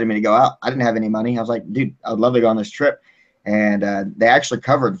 Travis invited me to go out. I didn't have any money. I was like, dude, I would love to go on this trip. And they actually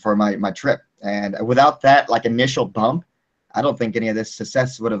covered for my trip. And without that, like, initial bump, I don't think any of this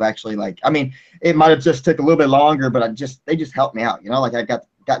success would have actually, like, I mean, it might have just took a little bit longer, but they just helped me out, you know, like I got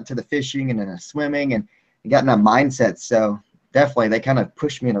into the fishing and then the swimming and got in that mindset. So definitely they kind of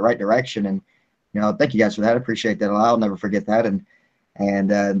pushed me in the right direction. And, you know, thank you guys for that. I appreciate that. I'll never forget that. And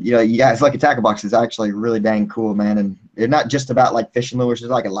you know, you guys, Lucky Tackle Box is actually really dang cool, man. And they're not just about like fishing lures, it's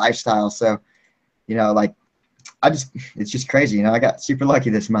like a lifestyle. So, you know, like it's just crazy. You know, I got super lucky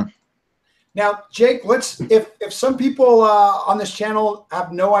this month. Now, Jake, if some people on this channel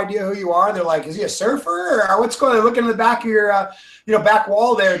have no idea who you are, they're like, is he a surfer or what's going on? They're looking in the back of your, back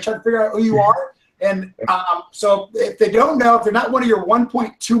wall there, trying to figure out who you are. And so if they don't know, if they're not one of your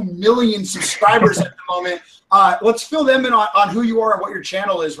 1.2 million subscribers at the moment, let's fill them in on who you are and what your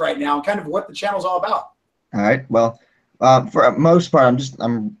channel is right now and kind of what the channel's all about. All right. Well, for the most part,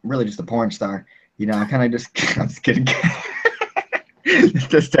 I'm really just a porn star. You know, I'm just kidding. It's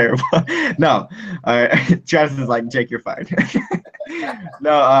just terrible. No, Travis is like, Jake, you're fired.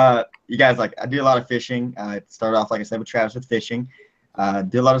 No, you guys, like, I do a lot of fishing. I started off, like I said, with Travis with fishing.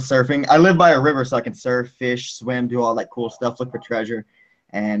 Do a lot of surfing. I live by a river, so I can surf, fish, swim, do all that cool stuff, look for treasure.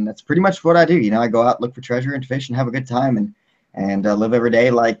 And that's pretty much what I do. You know, I go out, look for treasure and fish and have a good time and live every day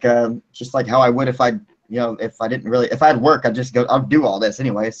like just like how I would if I had work, I'd do all this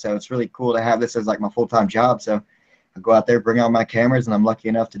anyway. So it's really cool to have this as like my full-time job. So I go out there, bring out my cameras, and I'm lucky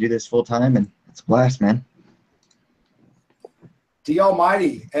enough to do this full time, and it's a blast, man. The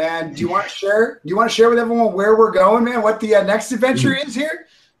Almighty. And do you want to share with everyone where we're going, man? What the next adventure is here?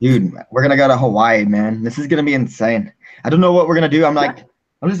 Dude, we're gonna go to Hawaii, man. This is gonna be insane. I don't know what we're gonna do. I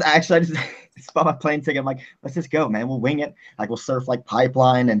just bought my plane ticket. I'm like, let's just go, man. We'll wing it. Like, we'll surf like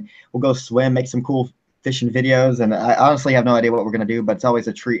Pipeline, and we'll go swim, make some cool fishing videos. And I honestly have no idea what we're gonna do, but it's always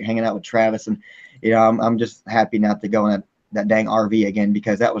a treat hanging out with Travis. And you know, I'm just happy not to go in that dang RV again,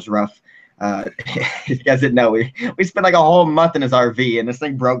 because that was rough. You guys didn't know, we spent like a whole month in his RV, and this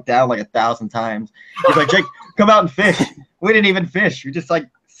thing broke down like 1,000 times. He's like, Jake, come out and fish. We didn't even fish. We just like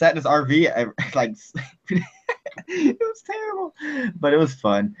sat in his RV. Like, it was terrible, but it was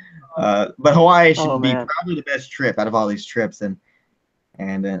fun. But Hawaii should be probably the best trip out of all these trips, and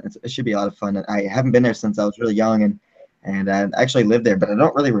it should be a lot of fun. I haven't been there since I was really young, and I actually lived there, but I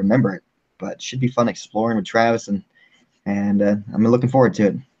don't really remember it. But it should be fun exploring with Travis, and I'm looking forward to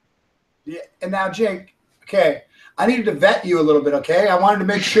it. Yeah. And now, Jake, okay, I needed to vet you a little bit, okay? I wanted to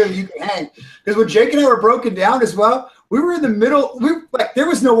make sure that you can hang. Because when Jake and I were broken down as well, we were in the middle. There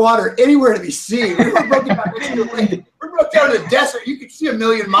was no water anywhere to be seen. We were broken down next to the lake. We were looked out at the desert. You could see a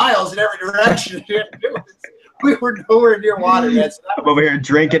million miles in every direction. We were nowhere near water, man. So I'm over here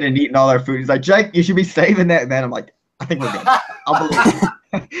drinking and eating all our food. He's like, Jake, you should be saving that, man. I'm like, I think we're good. I'll believe.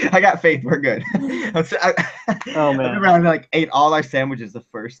 I got faith. We're good. Oh man! I remember I like ate all our sandwiches the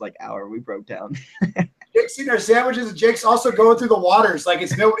first like hour. We broke down. Jake's eating our sandwiches, and Jake's also going through the waters like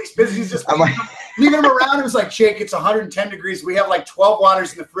it's nobody's business. He's just leaving them around. It was like, Jake, it's 110 degrees. We have like 12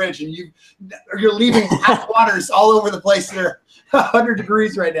 waters in the fridge, and you're leaving hot waters all over the place. They're 100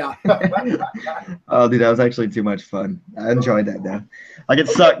 degrees right now. Oh, dude, that was actually too much fun. I enjoyed that, though. Like, it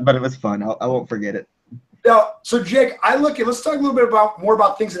sucked, but it was fun. I won't forget it. Now, so Jake, let's talk a little bit more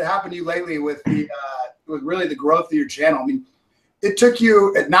about things that happened to you lately with with really the growth of your channel. I mean, it took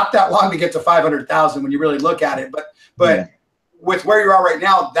you not that long to get to 500,000 when you really look at it, but yeah. With where you are right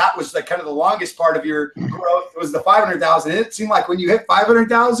now, that was like kind of the longest part of your growth was the 500,000. It seemed like when you hit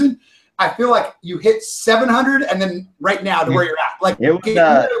 500,000, I feel like you hit 700, and then right now to where you're at, like it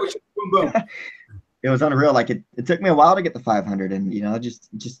was boom, boom. It was unreal. Like it took me a while to get to 500, and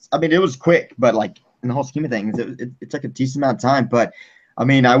just I mean, it was quick, but like in the whole scheme of things, it took a decent amount of time. But I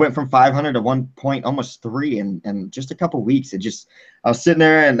mean, I went from 500 to 1.3 in just a couple weeks. I was sitting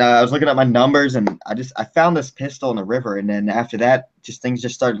there and I was looking at my numbers, and I found this pistol in the river, and then after that, things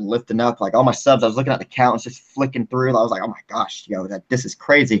just started lifting up. Like all my subs, I was looking at the count, was just flicking through. I was like, oh my gosh, this is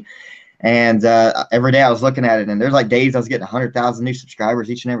crazy. And every day I was looking at it, and there's like days I was getting 100,000 new subscribers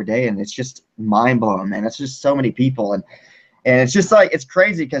each and every day, and it's just mind blowing, man. It's just so many people, and it's just like it's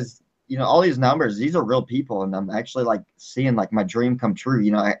crazy because all these numbers, these are real people, and I'm actually like seeing like my dream come true.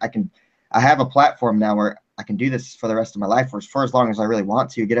 I have a platform now where I can do this for the rest of my life, for as long as I really want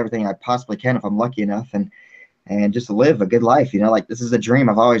to, get everything I possibly can if I'm lucky enough, and just live a good life. Like this is a dream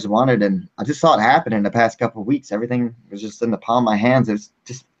I've always wanted, and I just saw it happen in the past couple of weeks. Everything was just in the palm of my hands. It's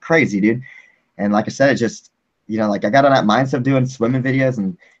just crazy, dude. And like I said, it just like I got on that mindset of doing swimming videos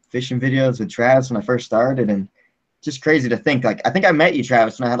and fishing videos with Travis when I first started, and just crazy to think. Like I think I met you,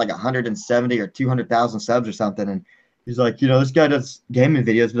 Travis, when I had like 170 or 200,000 subs or something, and he's like, this guy does gaming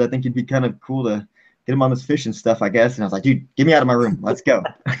videos, but I think it'd be kind of cool to get him on this fishing stuff, I guess. And I was like, dude, get me out of my room, let's go.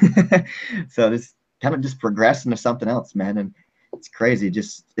 So this kind of just progressed into something else, man, and it's crazy.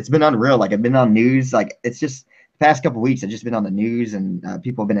 It's been unreal. Like I've been on news, like it's just the past couple of weeks I've just been on the news, and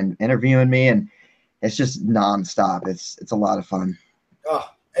people have been interviewing me, and it's just nonstop. It's a lot of fun. Oh,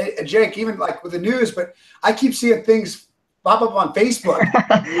 hey, Jake, even like with the news, but I keep seeing things pop up on Facebook.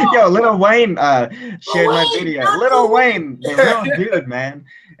 Yo, Lil Wayne shared my video. Lil Wayne, the real dude, man.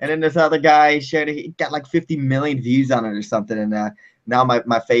 And then this other guy shared it. He got like 50 million views on it or something, and now my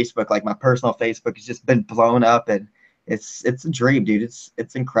Facebook, like my personal Facebook, has just been blown up, and it's a dream, dude.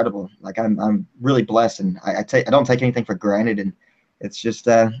 It's incredible. Like I'm really blessed, and I don't take anything for granted, and it's just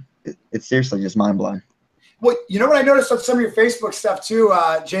it's seriously just mind blowing. Well, you know what I noticed on some of your Facebook stuff too,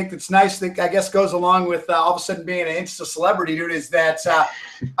 Jake, that's nice, that I guess goes along with all of a sudden being an Insta celebrity, dude, is that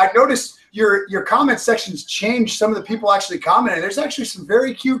I noticed your comment sections changed. Some of the people actually commented. There's actually some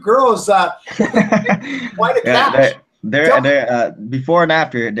very cute girls. Quite a catch. There, before and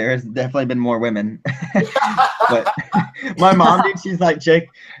after, there has definitely been more women. But my mom, dude, she's like, Jake,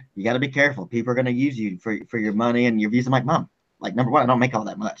 you got to be careful. People are going to use you for your money and your views. I'm like, Mom, like, number one, I don't make all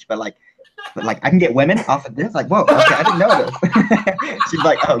that much, but like I can get women off of this. Like, whoa, okay, I didn't know this. She's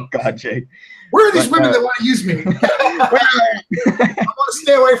like, oh God, Jake. Where are these women that want to use me? I want to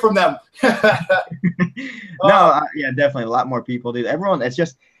stay away from them. Yeah, definitely a lot more people, dude. Everyone, it's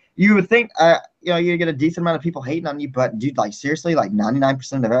just, you would think, you get a decent amount of people hating on you, but dude, like seriously, like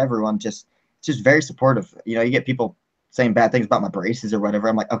 99% of everyone just very supportive. You get people saying bad things about my braces or whatever.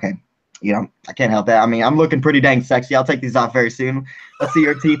 I'm like, okay, I can't help that. I mean, I'm looking pretty dang sexy. I'll take these off very soon. Let's see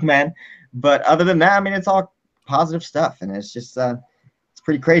your teeth, man. But other than that, I mean, it's all positive stuff, and it's just it's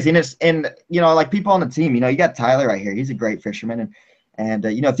pretty crazy. And like people on the team, you got Tyler right here. He's a great fisherman, and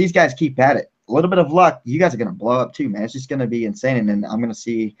if these guys keep at it, a little bit of luck, you guys are gonna blow up too, man. It's just gonna be insane, and then I'm gonna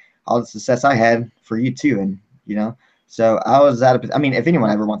see all the success I had for you too, and so I was I mean, if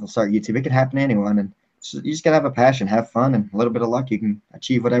anyone ever wants to start YouTube, it could happen to anyone, and you just gotta have a passion, have fun, and a little bit of luck. You can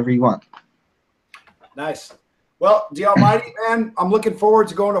achieve whatever you want. Nice. Well, D Almighty, man, I'm looking forward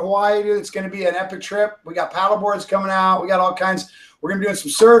to going to Hawaii, dude. It's going to be an epic trip. We got paddle boards coming out. We got all kinds. We're going to be doing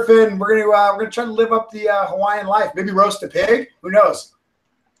some surfing. We're going to try to live up the Hawaiian life. Maybe roast a pig. Who knows?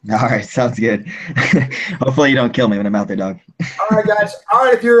 All right, sounds good. Hopefully you don't kill me when I'm out there, dog. All right, guys. All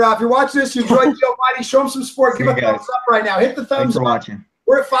right, if you're watching this, you enjoyed D Almighty, show him some support. Give a thumbs up right now. Hit the thumbs up. Watching.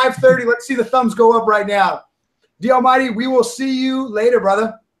 We're at 5:30. Let's see the thumbs go up right now. D Almighty, we will see you later,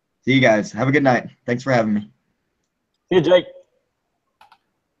 brother. See you guys. Have a good night. Thanks for having me. See you, Jake.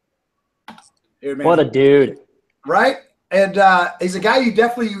 Dude, man. What a dude. Right? And he's a guy you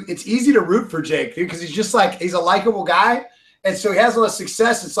definitely, it's easy to root for Jake, dude, because he's just like, he's a likable guy. And so he has a lot of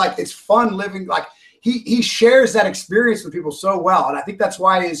success. It's like, it's fun living. Like he shares that experience with people so well. And I think that's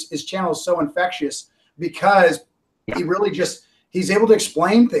why his channel is so infectious, because he really just, he's able to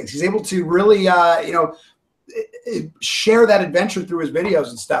explain things. He's able to really, share that adventure through his videos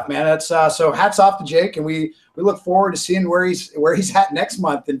and stuff, man. That's so hats off to Jake. And we look forward to seeing where he's at next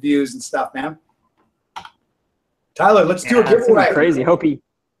month in views and stuff, man. Tyler, let's do a giveaway. Crazy. Hope he.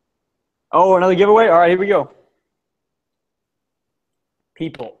 Oh, another giveaway. All right, here we go.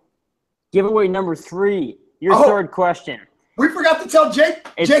 People, giveaway number 3. Your third question. We forgot to tell Jake.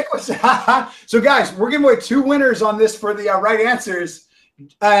 Jake was so, guys. We're giving away 2 winners on this for the right answers,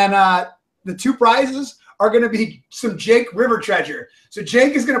 and the 2 prizes are going to be some Jake river treasure. So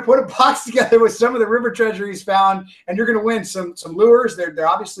Jake is going to put a box together with some of the river treasure he's found, and you're going to win some lures. They're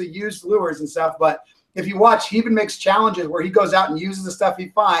obviously used lures and stuff, but if you watch, he even makes challenges where he goes out and uses the stuff he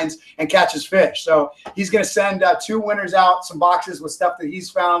finds and catches fish. So he's going to send 2 winners out, some boxes with stuff that he's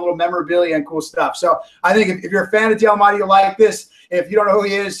found, little memorabilia and cool stuff. So I think if you're a fan of D Almighty, you'll like this. If you don't know who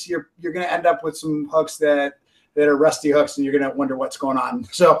he is, you're going to end up with some hooks that are rusty hooks, and you're going to wonder what's going on.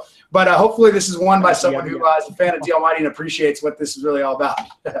 So, but hopefully this is won by someone who is a fan of D Almighty and appreciates what this is really all about.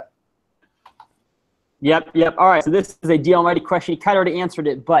 Yep. All right, so this is a D Almighty question. He kind of already answered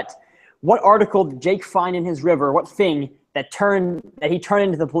it, but what article did Jake find in his river? What thing that he turned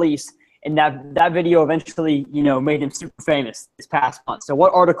into the police, and that video eventually, made him super famous this past month? So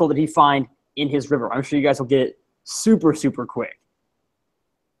what article did he find in his river? I'm sure you guys will get it super, super quick.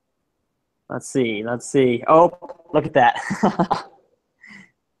 Let's see. Oh, look at that.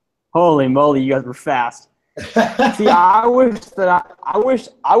 Holy moly, you guys were fast. See, I wish that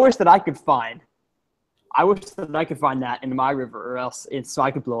I could find that in my river, or else so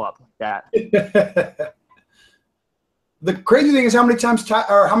I could blow up like that. The crazy thing is how many times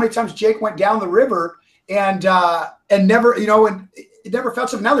Jake went down the river and never, and it never felt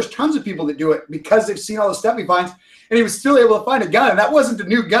something. Now there's tons of people that do it because they've seen all the stuff he finds, and he was still able to find a gun. And that wasn't a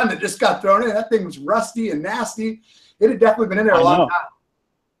new gun that just got thrown in. That thing was rusty and nasty. It had definitely been in there a long time.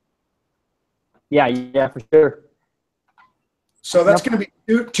 Yeah, for sure. So that's going to be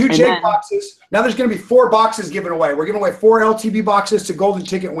two Jake boxes. Now there's going to be 4 boxes given away. We're giving away 4 LTB boxes to golden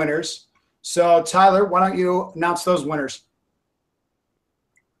ticket winners. So Tyler, why don't you announce those winners?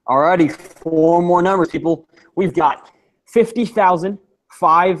 Alrighty, 4 more numbers, people. We've got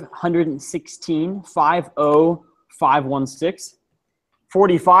 50,516 50516,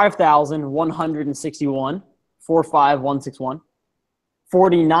 45,161 45161,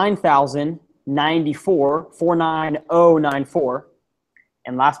 49,094 49094,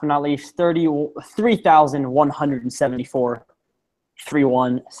 and last but not least, 33,174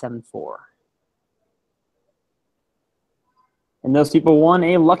 3174. And those people won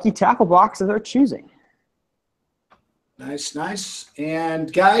a lucky tackle box of their choosing. Nice.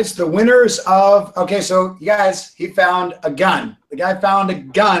 And guys, the winners of, so you guys, he found a gun. The guy found a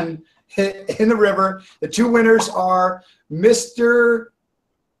gun in the river. The 2 winners are Mr.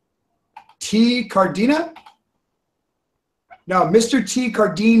 T. Cardina. No, Mr. T.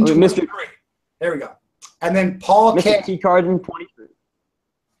 Cardine 23. There we go. And then Paul Mr. K. T. Cardine 23.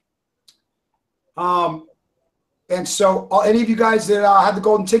 And so any of you guys that had the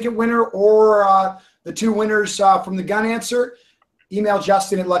golden ticket winner or the 2 winners from the gun answer, email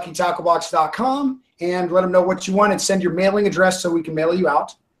Justin at luckytacklebox.com and let him know what you want, and send your mailing address so we can mail you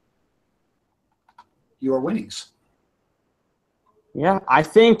out your winnings. Yeah, I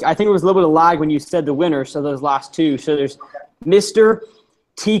think it was a little bit of lag when you said the winner, so those last 2. So there's Mr.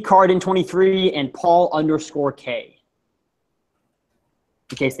 T. Cardin 23 and Paul _K.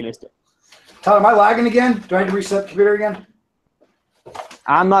 In case they missed it. Tyler, am I lagging again? Do I need to reset the computer again?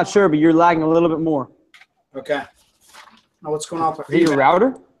 I'm not sure, but you're lagging a little bit more. Okay. Now what's going on with my your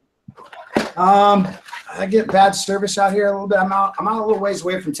router? I get bad service out here a little bit. I'm out a little ways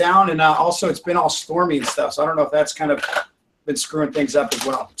away from town, and also it's been all stormy and stuff, so I don't know if that's kind of been screwing things up as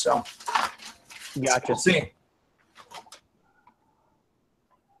well. So gotcha. We'll see.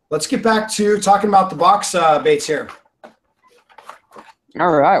 Let's get back to talking about the box baits here.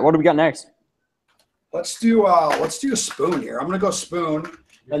 All right, what do we got next? Let's do a spoon here. I'm gonna go spoon,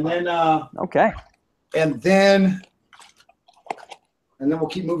 and then okay, and then we'll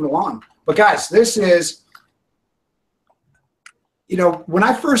keep moving along. But guys, this is, when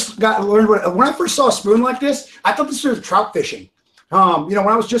I first when I first saw a spoon like this, I thought this was trout fishing. When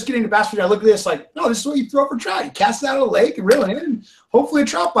I was just getting into bass fishing, I looked at this like, no, this is what you throw for trout. You cast it out of the lake and reel it in, and hopefully a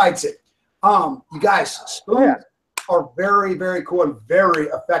trout bites it. You guys, spoons are very, very cool and very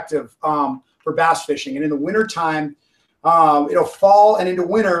effective for bass fishing. And in the wintertime, it'll fall, and into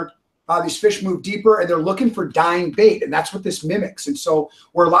winter, these fish move deeper and they're looking for dying bait. And that's what this mimics. And so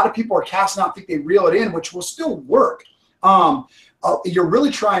where a lot of people are casting out, think they reel it in, which will still work. You're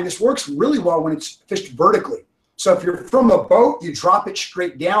really trying, this works really well when it's fished vertically. So if you're from a boat, you drop it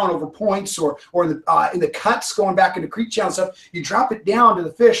straight down over points or in the cuts going back into creek channel stuff, you drop it down to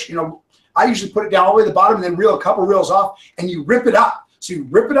the fish. You know, I usually put it down all the way to the bottom and then reel a couple reels off, and you rip it up. So you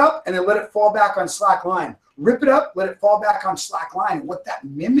rip it up and then let it fall back on slack line. Rip it up, let it fall back on slack line. And what that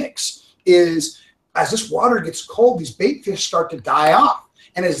mimics is, as this water gets cold, these bait fish start to die off.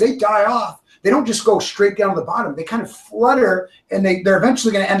 And as they die off, they don't just go straight down to the bottom. They kind of flutter, and they're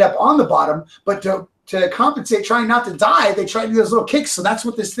eventually going to end up on the bottom. But to compensate, trying not to die, they try to do those little kicks. So that's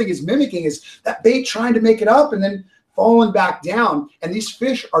what this thing is mimicking, is that bait trying to make it up and then falling back down. And these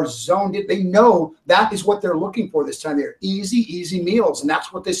fish are zoned in. They know that is what they're looking for this time. They're easy meals. And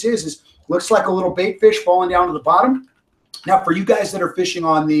that's what this is looks like a little bait fish falling down to the bottom. Now, for you guys that are fishing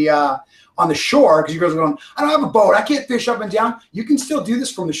on the shore, because you guys are going, I don't have a boat, I can't fish up and down. You can still do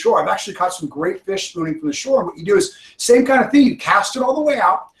this from the shore. I've actually caught some great fish spooning from the shore. And what you do is same kind of thing. You cast it all the way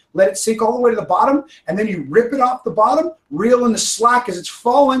out, let it sink all the way to the bottom, and then you rip it off the bottom, reel in the slack as it's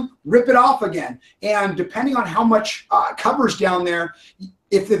falling, rip it off again. And depending on how much cover's down there,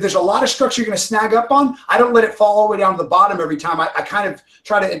 if there's a lot of structure you're going to snag up on, I don't let it fall all the way down to the bottom every time. I kind of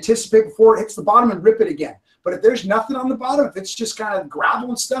try to anticipate before it hits the bottom and rip it again. But if there's nothing on the bottom, if it's just kind of gravel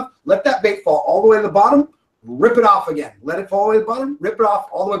and stuff, let that bait fall all the way to the bottom, rip it off again. Let it fall all the way to the bottom, rip it off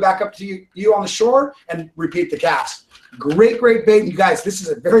all the way back up to you on the shore, and repeat the cast. Great bait. You guys, this is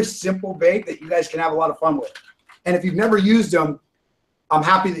a very simple bait that you guys can have a lot of fun with. And if you've never used them, I'm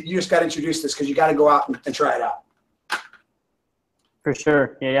happy that you just got introduced to this, because you got to go out and try it out. For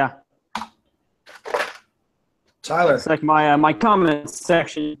sure. Yeah. Tyler. It's like my comment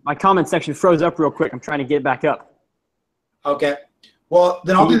section froze up real quick. I'm trying to get it back up. Okay. Well,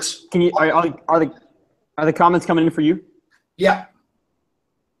 then I'll do this. Can you are the comments coming in for you? Yeah.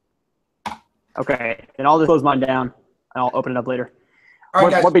 Okay. Then I'll just close mine down and I'll open it up later. All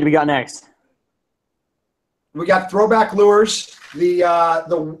right, guys. What bait do we got next? We got throwback lures,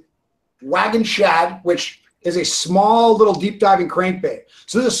 the wagon shad, which is a small little deep diving crankbait.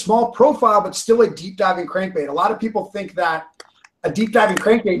 So this is a small profile, but still a deep diving crankbait. A lot of people think that a deep diving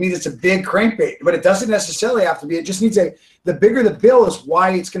crankbait means it's a big crankbait, but it doesn't necessarily have to be. It just needs the bigger the bill is why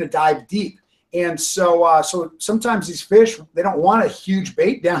it's going to dive deep. And so sometimes these fish, they don't want a huge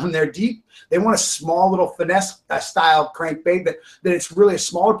bait down there deep. They want a small little finesse style crankbait that it's really a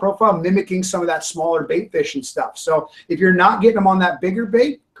smaller profile, mimicking some of that smaller bait fish and stuff. So if you're not getting them on that bigger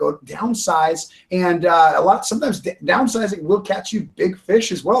bait, go downsize. And sometimes downsizing will catch you big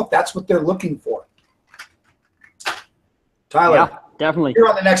fish as well, if that's what they're looking for. Tyler. Yeah, definitely. You're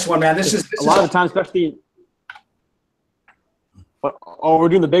on the next one, man. This is a lot of the time, especially. We're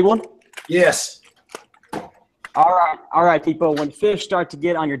doing the big one? Yes. All right, people. When fish start to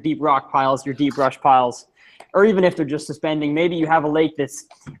get on your deep rock piles, your deep brush piles, or even if they're just suspending, maybe you have a lake that's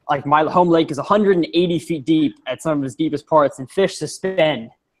like my home lake is 180 feet deep at some of its deepest parts, and fish suspend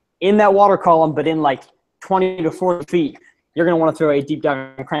in that water column, but in like 20 to 40 feet, you're going to want to throw a deep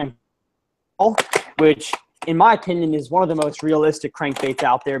diving crank, which in my opinion is one of the most realistic crankbaits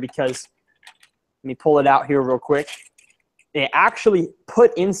out there, because let me pull it out here real quick. They actually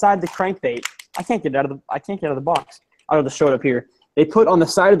put inside the crankbait. I can't get out of the box. I'll just show it up here. They put on the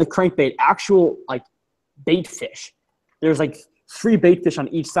side of the crankbait actual like bait fish. There's like 3 bait fish on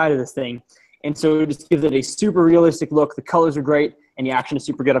each side of this thing, and so it just gives it a super realistic look. The colors are great, and the action is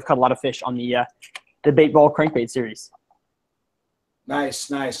super good. I've caught a lot of fish on the bait ball crankbait series. Nice.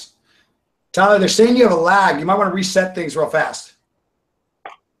 Tyler, they're saying you have a lag. You might want to reset things real fast.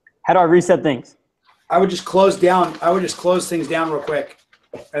 How do I reset things? I would just close things down real quick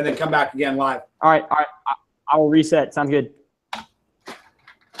and then come back again live. All right. I will reset. Sounds good. All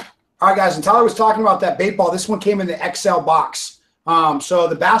right, guys. And Tyler was talking about that bait ball. This one came in the XL box. So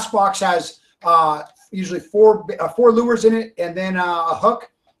the bass box has usually four lures in it, and then a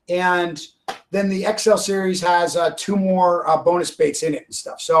hook. And then the XL series has 2 more bonus baits in it and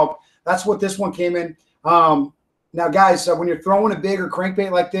stuff. So that's what this one came in. Now, guys, when you're throwing a bigger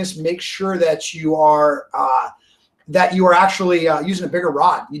crankbait like this, make sure that you are actually using a bigger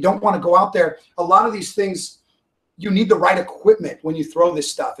rod. You don't want to go out there. A lot of these things, you need the right equipment when you throw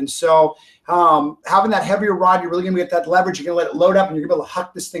this stuff. And so having that heavier rod, you're really going to get that leverage. You're going to let it load up, and you're going to be able to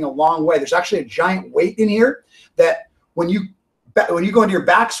huck this thing a long way. There's actually a giant weight in here that when you go into your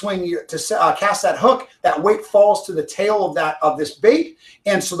backswing to cast that hook, that weight falls to the tail of this bait,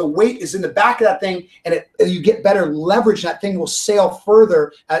 and so the weight is in the back of that thing, and you get better leverage. And that thing will sail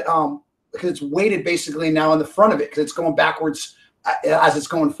further because it's weighted basically now in the front of it because it's going backwards as it's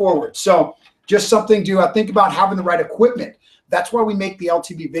going forward. So just something to think about, having the right equipment. That's why we make the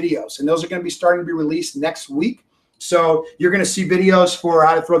LTB videos, and those are going to be starting to be released next week. So you're going to see videos for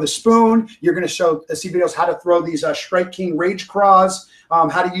how to throw the spoon. You're going to see videos how to throw these Strike King Rage Craws,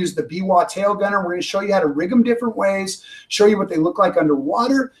 how to use the BWA tail gunner. We're going to show you how to rig them different ways, show you what they look like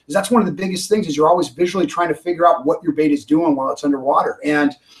underwater, because that's one of the biggest things is you're always visually trying to figure out what your bait is doing while it's underwater.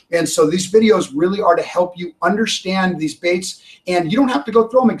 And so these videos really are to help you understand these baits, and you don't have to go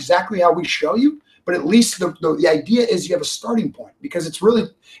through them exactly how we show you. But at least the idea is you have a starting point, because it's really,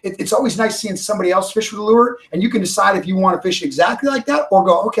 it's always nice seeing somebody else fish with a lure, and you can decide if you want to fish exactly like that or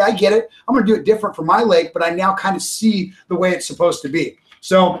go, okay, I get it. I'm going to do it different for my lake, but I now kind of see the way it's supposed to be.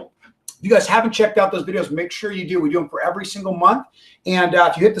 So if you guys haven't checked out those videos, make sure you do. We do them for every single month. And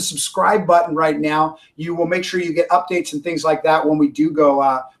if you hit the subscribe button right now, you will make sure you get updates and things like that when we do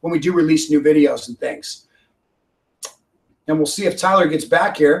release new videos and things. And we'll see if Tyler gets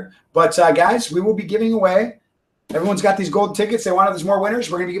back here. But guys, we will be giving away. Everyone's got these golden tickets. They wanted there's more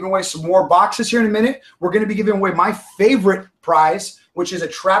winners. We're going to be giving away some more boxes here in a minute. We're going to be giving away my favorite prize, which is a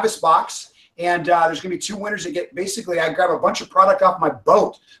Travis box. And there's going to be 2 winners that get, basically, I grab a bunch of product off my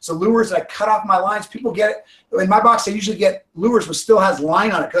boat. So lures that I cut off my lines. People get it. In my box, I usually get lures which still has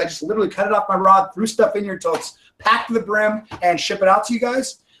line on it, because I just literally cut it off my rod, threw stuff in here until it's packed to the brim, and ship it out to you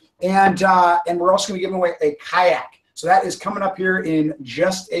guys. And we're also going to be giving away a kayak. So that is coming up here in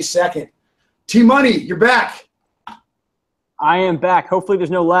just a second. T-Money, you're back. I am back. Hopefully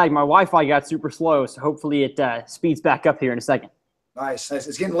there's no lag. My Wi-Fi got super slow, so hopefully it speeds back up here in a second. Nice, nice.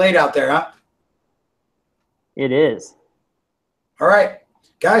 It's getting late out there, huh? It is. All right,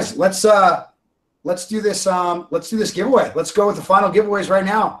 guys, let's do this. Let's do this giveaway. Let's go with the final giveaways right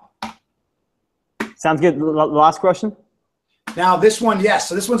now. Sounds good. The last question. Now this one, yes.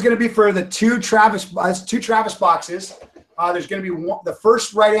 So this one's going to be for the 2 Travis boxes. There's going to be one, the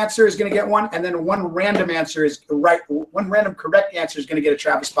first right answer is going to get one, and then one random correct answer is going to get a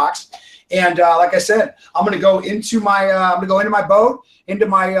Travis box. And like I said, I'm going to go into my boat, into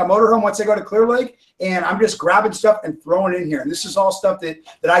my motorhome once I go to Clear Lake, and I'm just grabbing stuff and throwing it in here. And this is all stuff that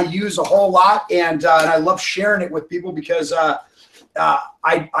I use a whole lot, and I love sharing it with people, because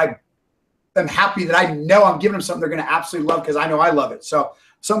I'm happy that I know I'm giving them something they're going to absolutely love, because I know I love it. So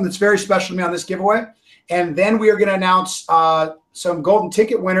something that's very special to me on this giveaway. And then we are going to announce some golden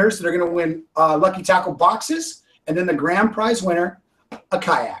ticket winners that are going to win Lucky Tackle boxes, and then the grand prize winner, a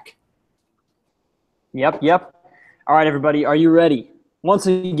kayak. Yep. All right, everybody, are you ready? Once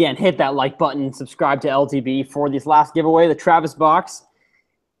again, hit that like button and subscribe to LTB for this last giveaway, the Travis box.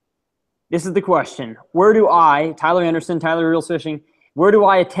 This is the question. Where do I, Tyler Anderson, Tyler Reels Fishing, where do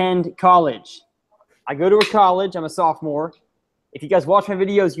I attend college? I go to a college. I'm a sophomore. If you guys watch my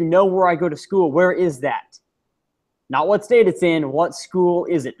videos, you know where I go to school. Where is that? Not what state it's in. What school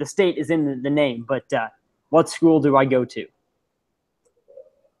is it? The state is in the name, but what school do I go to?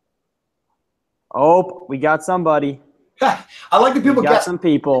 Oh, we got somebody. I like the people guess. Some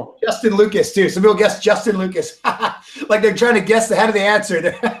people. Justin Lucas, too. Some people guess Justin Lucas. Like they're trying to guess ahead of the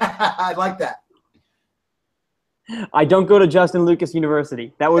answer. I like that. I don't go to Justin Lucas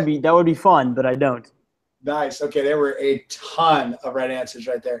University. That would be fun, but I don't. Nice. Okay, there were a ton of right answers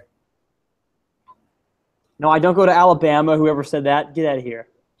right there. No, I don't go to Alabama. Whoever said that, get out of here.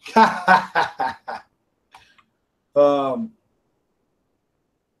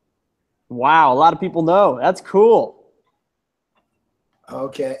 Wow, a lot of people know. That's cool.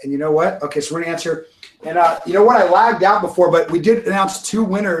 Okay, and you know what? Okay, so we're gonna answer. And you know what? I lagged out before, but we did announce 2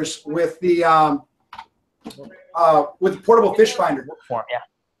 winners with the portable fish finder. Yeah.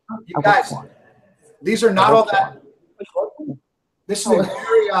 You guys, these are not all that. This is a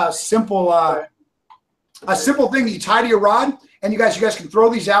very simple thing that you tie to your rod, and you guys can throw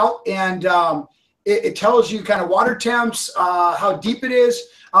these out, and it tells you kind of water temps, how deep it is.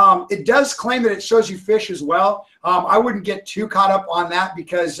 It does claim that it shows you fish as well. I wouldn't get too caught up on that,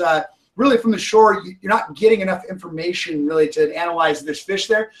 because really from the shore, you're not getting enough information really to analyze if there's fish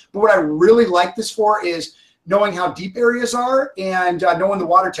there. But what I really like this for is knowing how deep areas are, and knowing the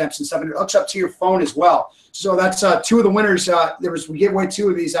water temps and stuff. And it hooks up to your phone as well. So that's 2 of the winners. We gave away 2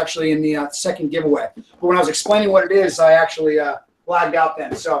 of these actually in the second giveaway. But when I was explaining what it is, I actually lagged out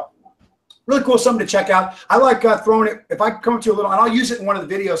then. So really cool, something to check out. I like throwing it. If I come to a little, and I'll use it in one of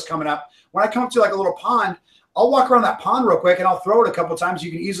the videos coming up. When I come to like a little pond, I'll walk around that pond real quick, and I'll throw it a couple of times.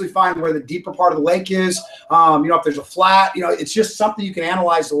 You can easily find where the deeper part of the lake is. If there's a flat, it's just something you can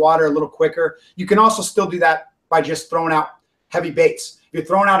analyze the water a little quicker. You can also still do that by just throwing out heavy baits. If you're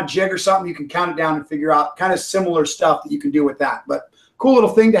throwing out a jig or something, you can count it down and figure out kind of similar stuff that you can do with that. But cool little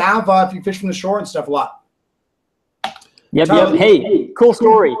thing to have if you fish from the shore and stuff a lot. Yep. Hey, cool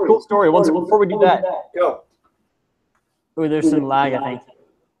story. Cool story. Before we do that, go. Oh, there's some lag, I think.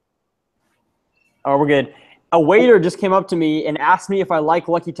 Oh, we're good. A waiter just came up to me and asked me if I like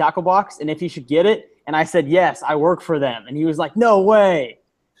Lucky Tackle Box and if he should get it. And I said, yes, I work for them. And he was like, no way.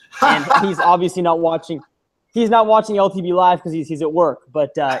 And he's obviously not watching. He's not watching LTB live because he's at work.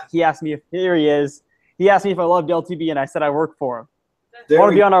 But he asked me here he is. He asked me if I loved LTB, and I said I work for him.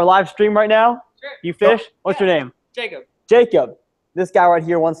 Want to be on our live stream right now? Sure. You fish? What's your name? Jacob. Jacob. This guy right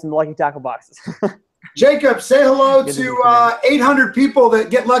here wants some Lucky Tackle Boxes. Jacob, say hello to 800 people that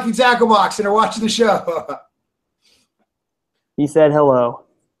get Lucky Tackle Box and are watching the show. He said hello.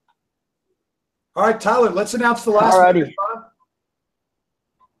 All right, Tyler, let's announce the last one.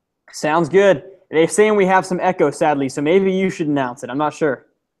 Sounds good. They're saying we have some echo, sadly, so maybe you should announce it. I'm not sure.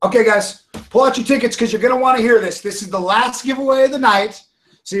 Okay, guys, pull out your tickets because you're going to want to hear this. This is the last giveaway of the night,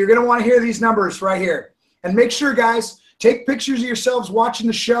 so you're going to want to hear these numbers right here. And make sure, guys, take pictures of yourselves watching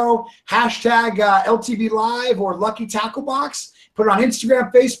the show, hashtag LTB Live or Lucky Tackle Box. Put it on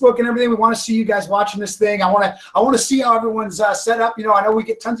Instagram, Facebook, and everything. We want to see you guys watching this thing. I want to see how everyone's set up. You know, I know we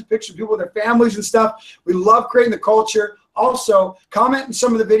get tons of pictures of people with their families and stuff. We love creating the culture. Also, comment in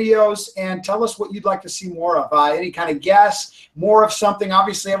some of the videos and tell us what you'd like to see more of. Any kind of guess, more of something.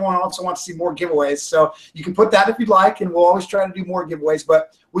 Obviously, everyone also wants to see more giveaways. So you can put that if you'd like, and we'll always try to do more giveaways.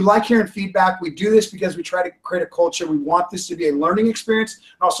 But we like hearing feedback. We do this because we try to create a culture. We want this to be a learning experience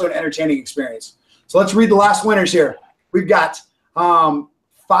and also an entertaining experience. So let's read the last winners here. We've got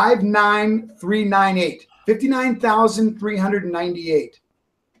 59398, 59,398.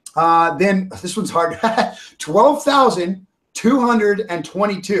 Then this one's hard.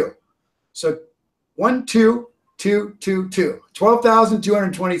 12,222. So 1, 2, 2, 2, 2.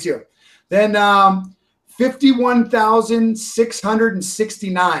 12,222. Then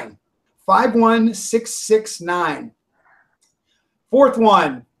 51,669. 51669. Fourth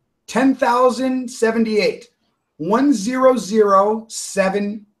one, 10,078.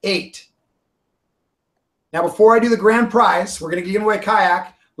 10078. Now, before I do the grand prize, we're going to give away a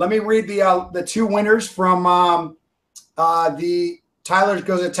kayak. Let me read the two winners from the Tyler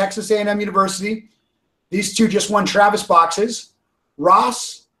goes to Texas A&M University. These two just won Travis boxes.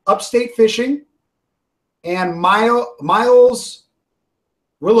 Ross, Upstate Fishing, and Miles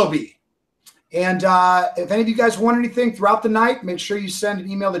Willoughby. And if any of you guys want anything throughout the night, make sure you send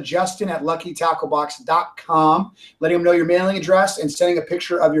an email to justin@luckytacklebox.com, letting him know your mailing address and sending a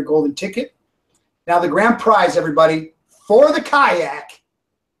picture of your golden ticket. Now, the grand prize, everybody, for the kayak.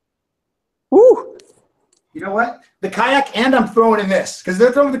 Woo! You know what? The kayak, and I'm throwing in this. Because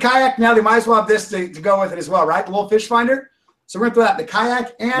they're throwing the kayak now, they might as well have this to go with it as well, right? The little fish finder. So we're going to throw that, the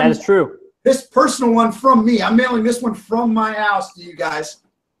kayak, and that is true. This personal one from me. I'm mailing this one from my house to you guys.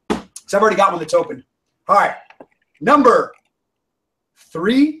 So I've already got one that's open. All right. Number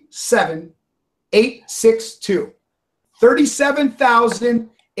 37862.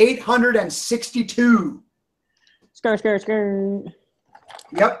 37,862. Skr.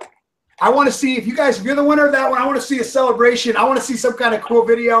 Yep. I want to see if you guys, if you're the winner of that one, I want to see a celebration. I want to see some kind of cool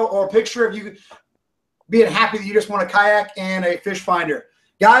video or picture of you being happy that you just won a kayak and a fish finder.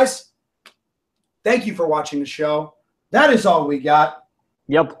 Guys, thank you for watching the show. That is all we got.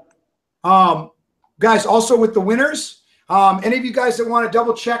 Yep. Guys, also with the winners, any of you guys that want to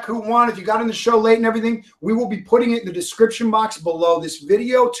double check who won, if you got in the show late and everything, we will be putting it in the description box below this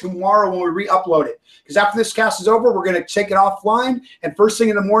video tomorrow when we re-upload it. Because after this cast is over, we're going to take it offline, and first thing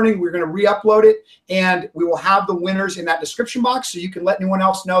in the morning, we're going to re-upload it, and we will have the winners in that description box, so you can let anyone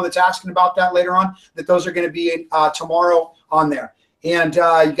else know that's asking about that later on, that those are going to be tomorrow on there. And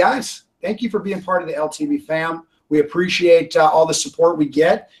you guys, thank you for being part of the LTB fam. We appreciate all the support we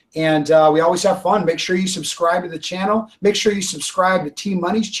get, and we always have fun. Make sure you subscribe to the channel. Make sure you subscribe to Team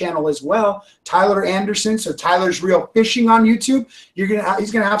Money's channel as well, Tyler Anderson, so Tyler's Real Fishing on YouTube.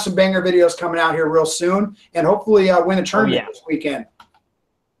 He's gonna have some banger videos coming out here real soon, and hopefully win a tournament this weekend.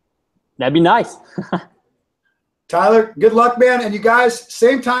 That'd be nice. Tyler, good luck, man. And you guys,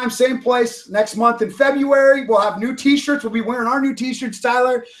 same time, same place next month in February. We'll have new T-shirts. We'll be wearing our new T-shirts,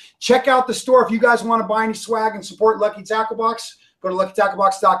 Tyler. Check out the store if you guys want to buy any swag and support Lucky Tackle Box. Go to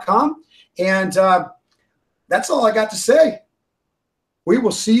luckytacklebox.com. And that's all I got to say. We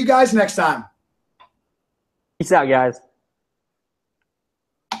will see you guys next time. Peace out, guys.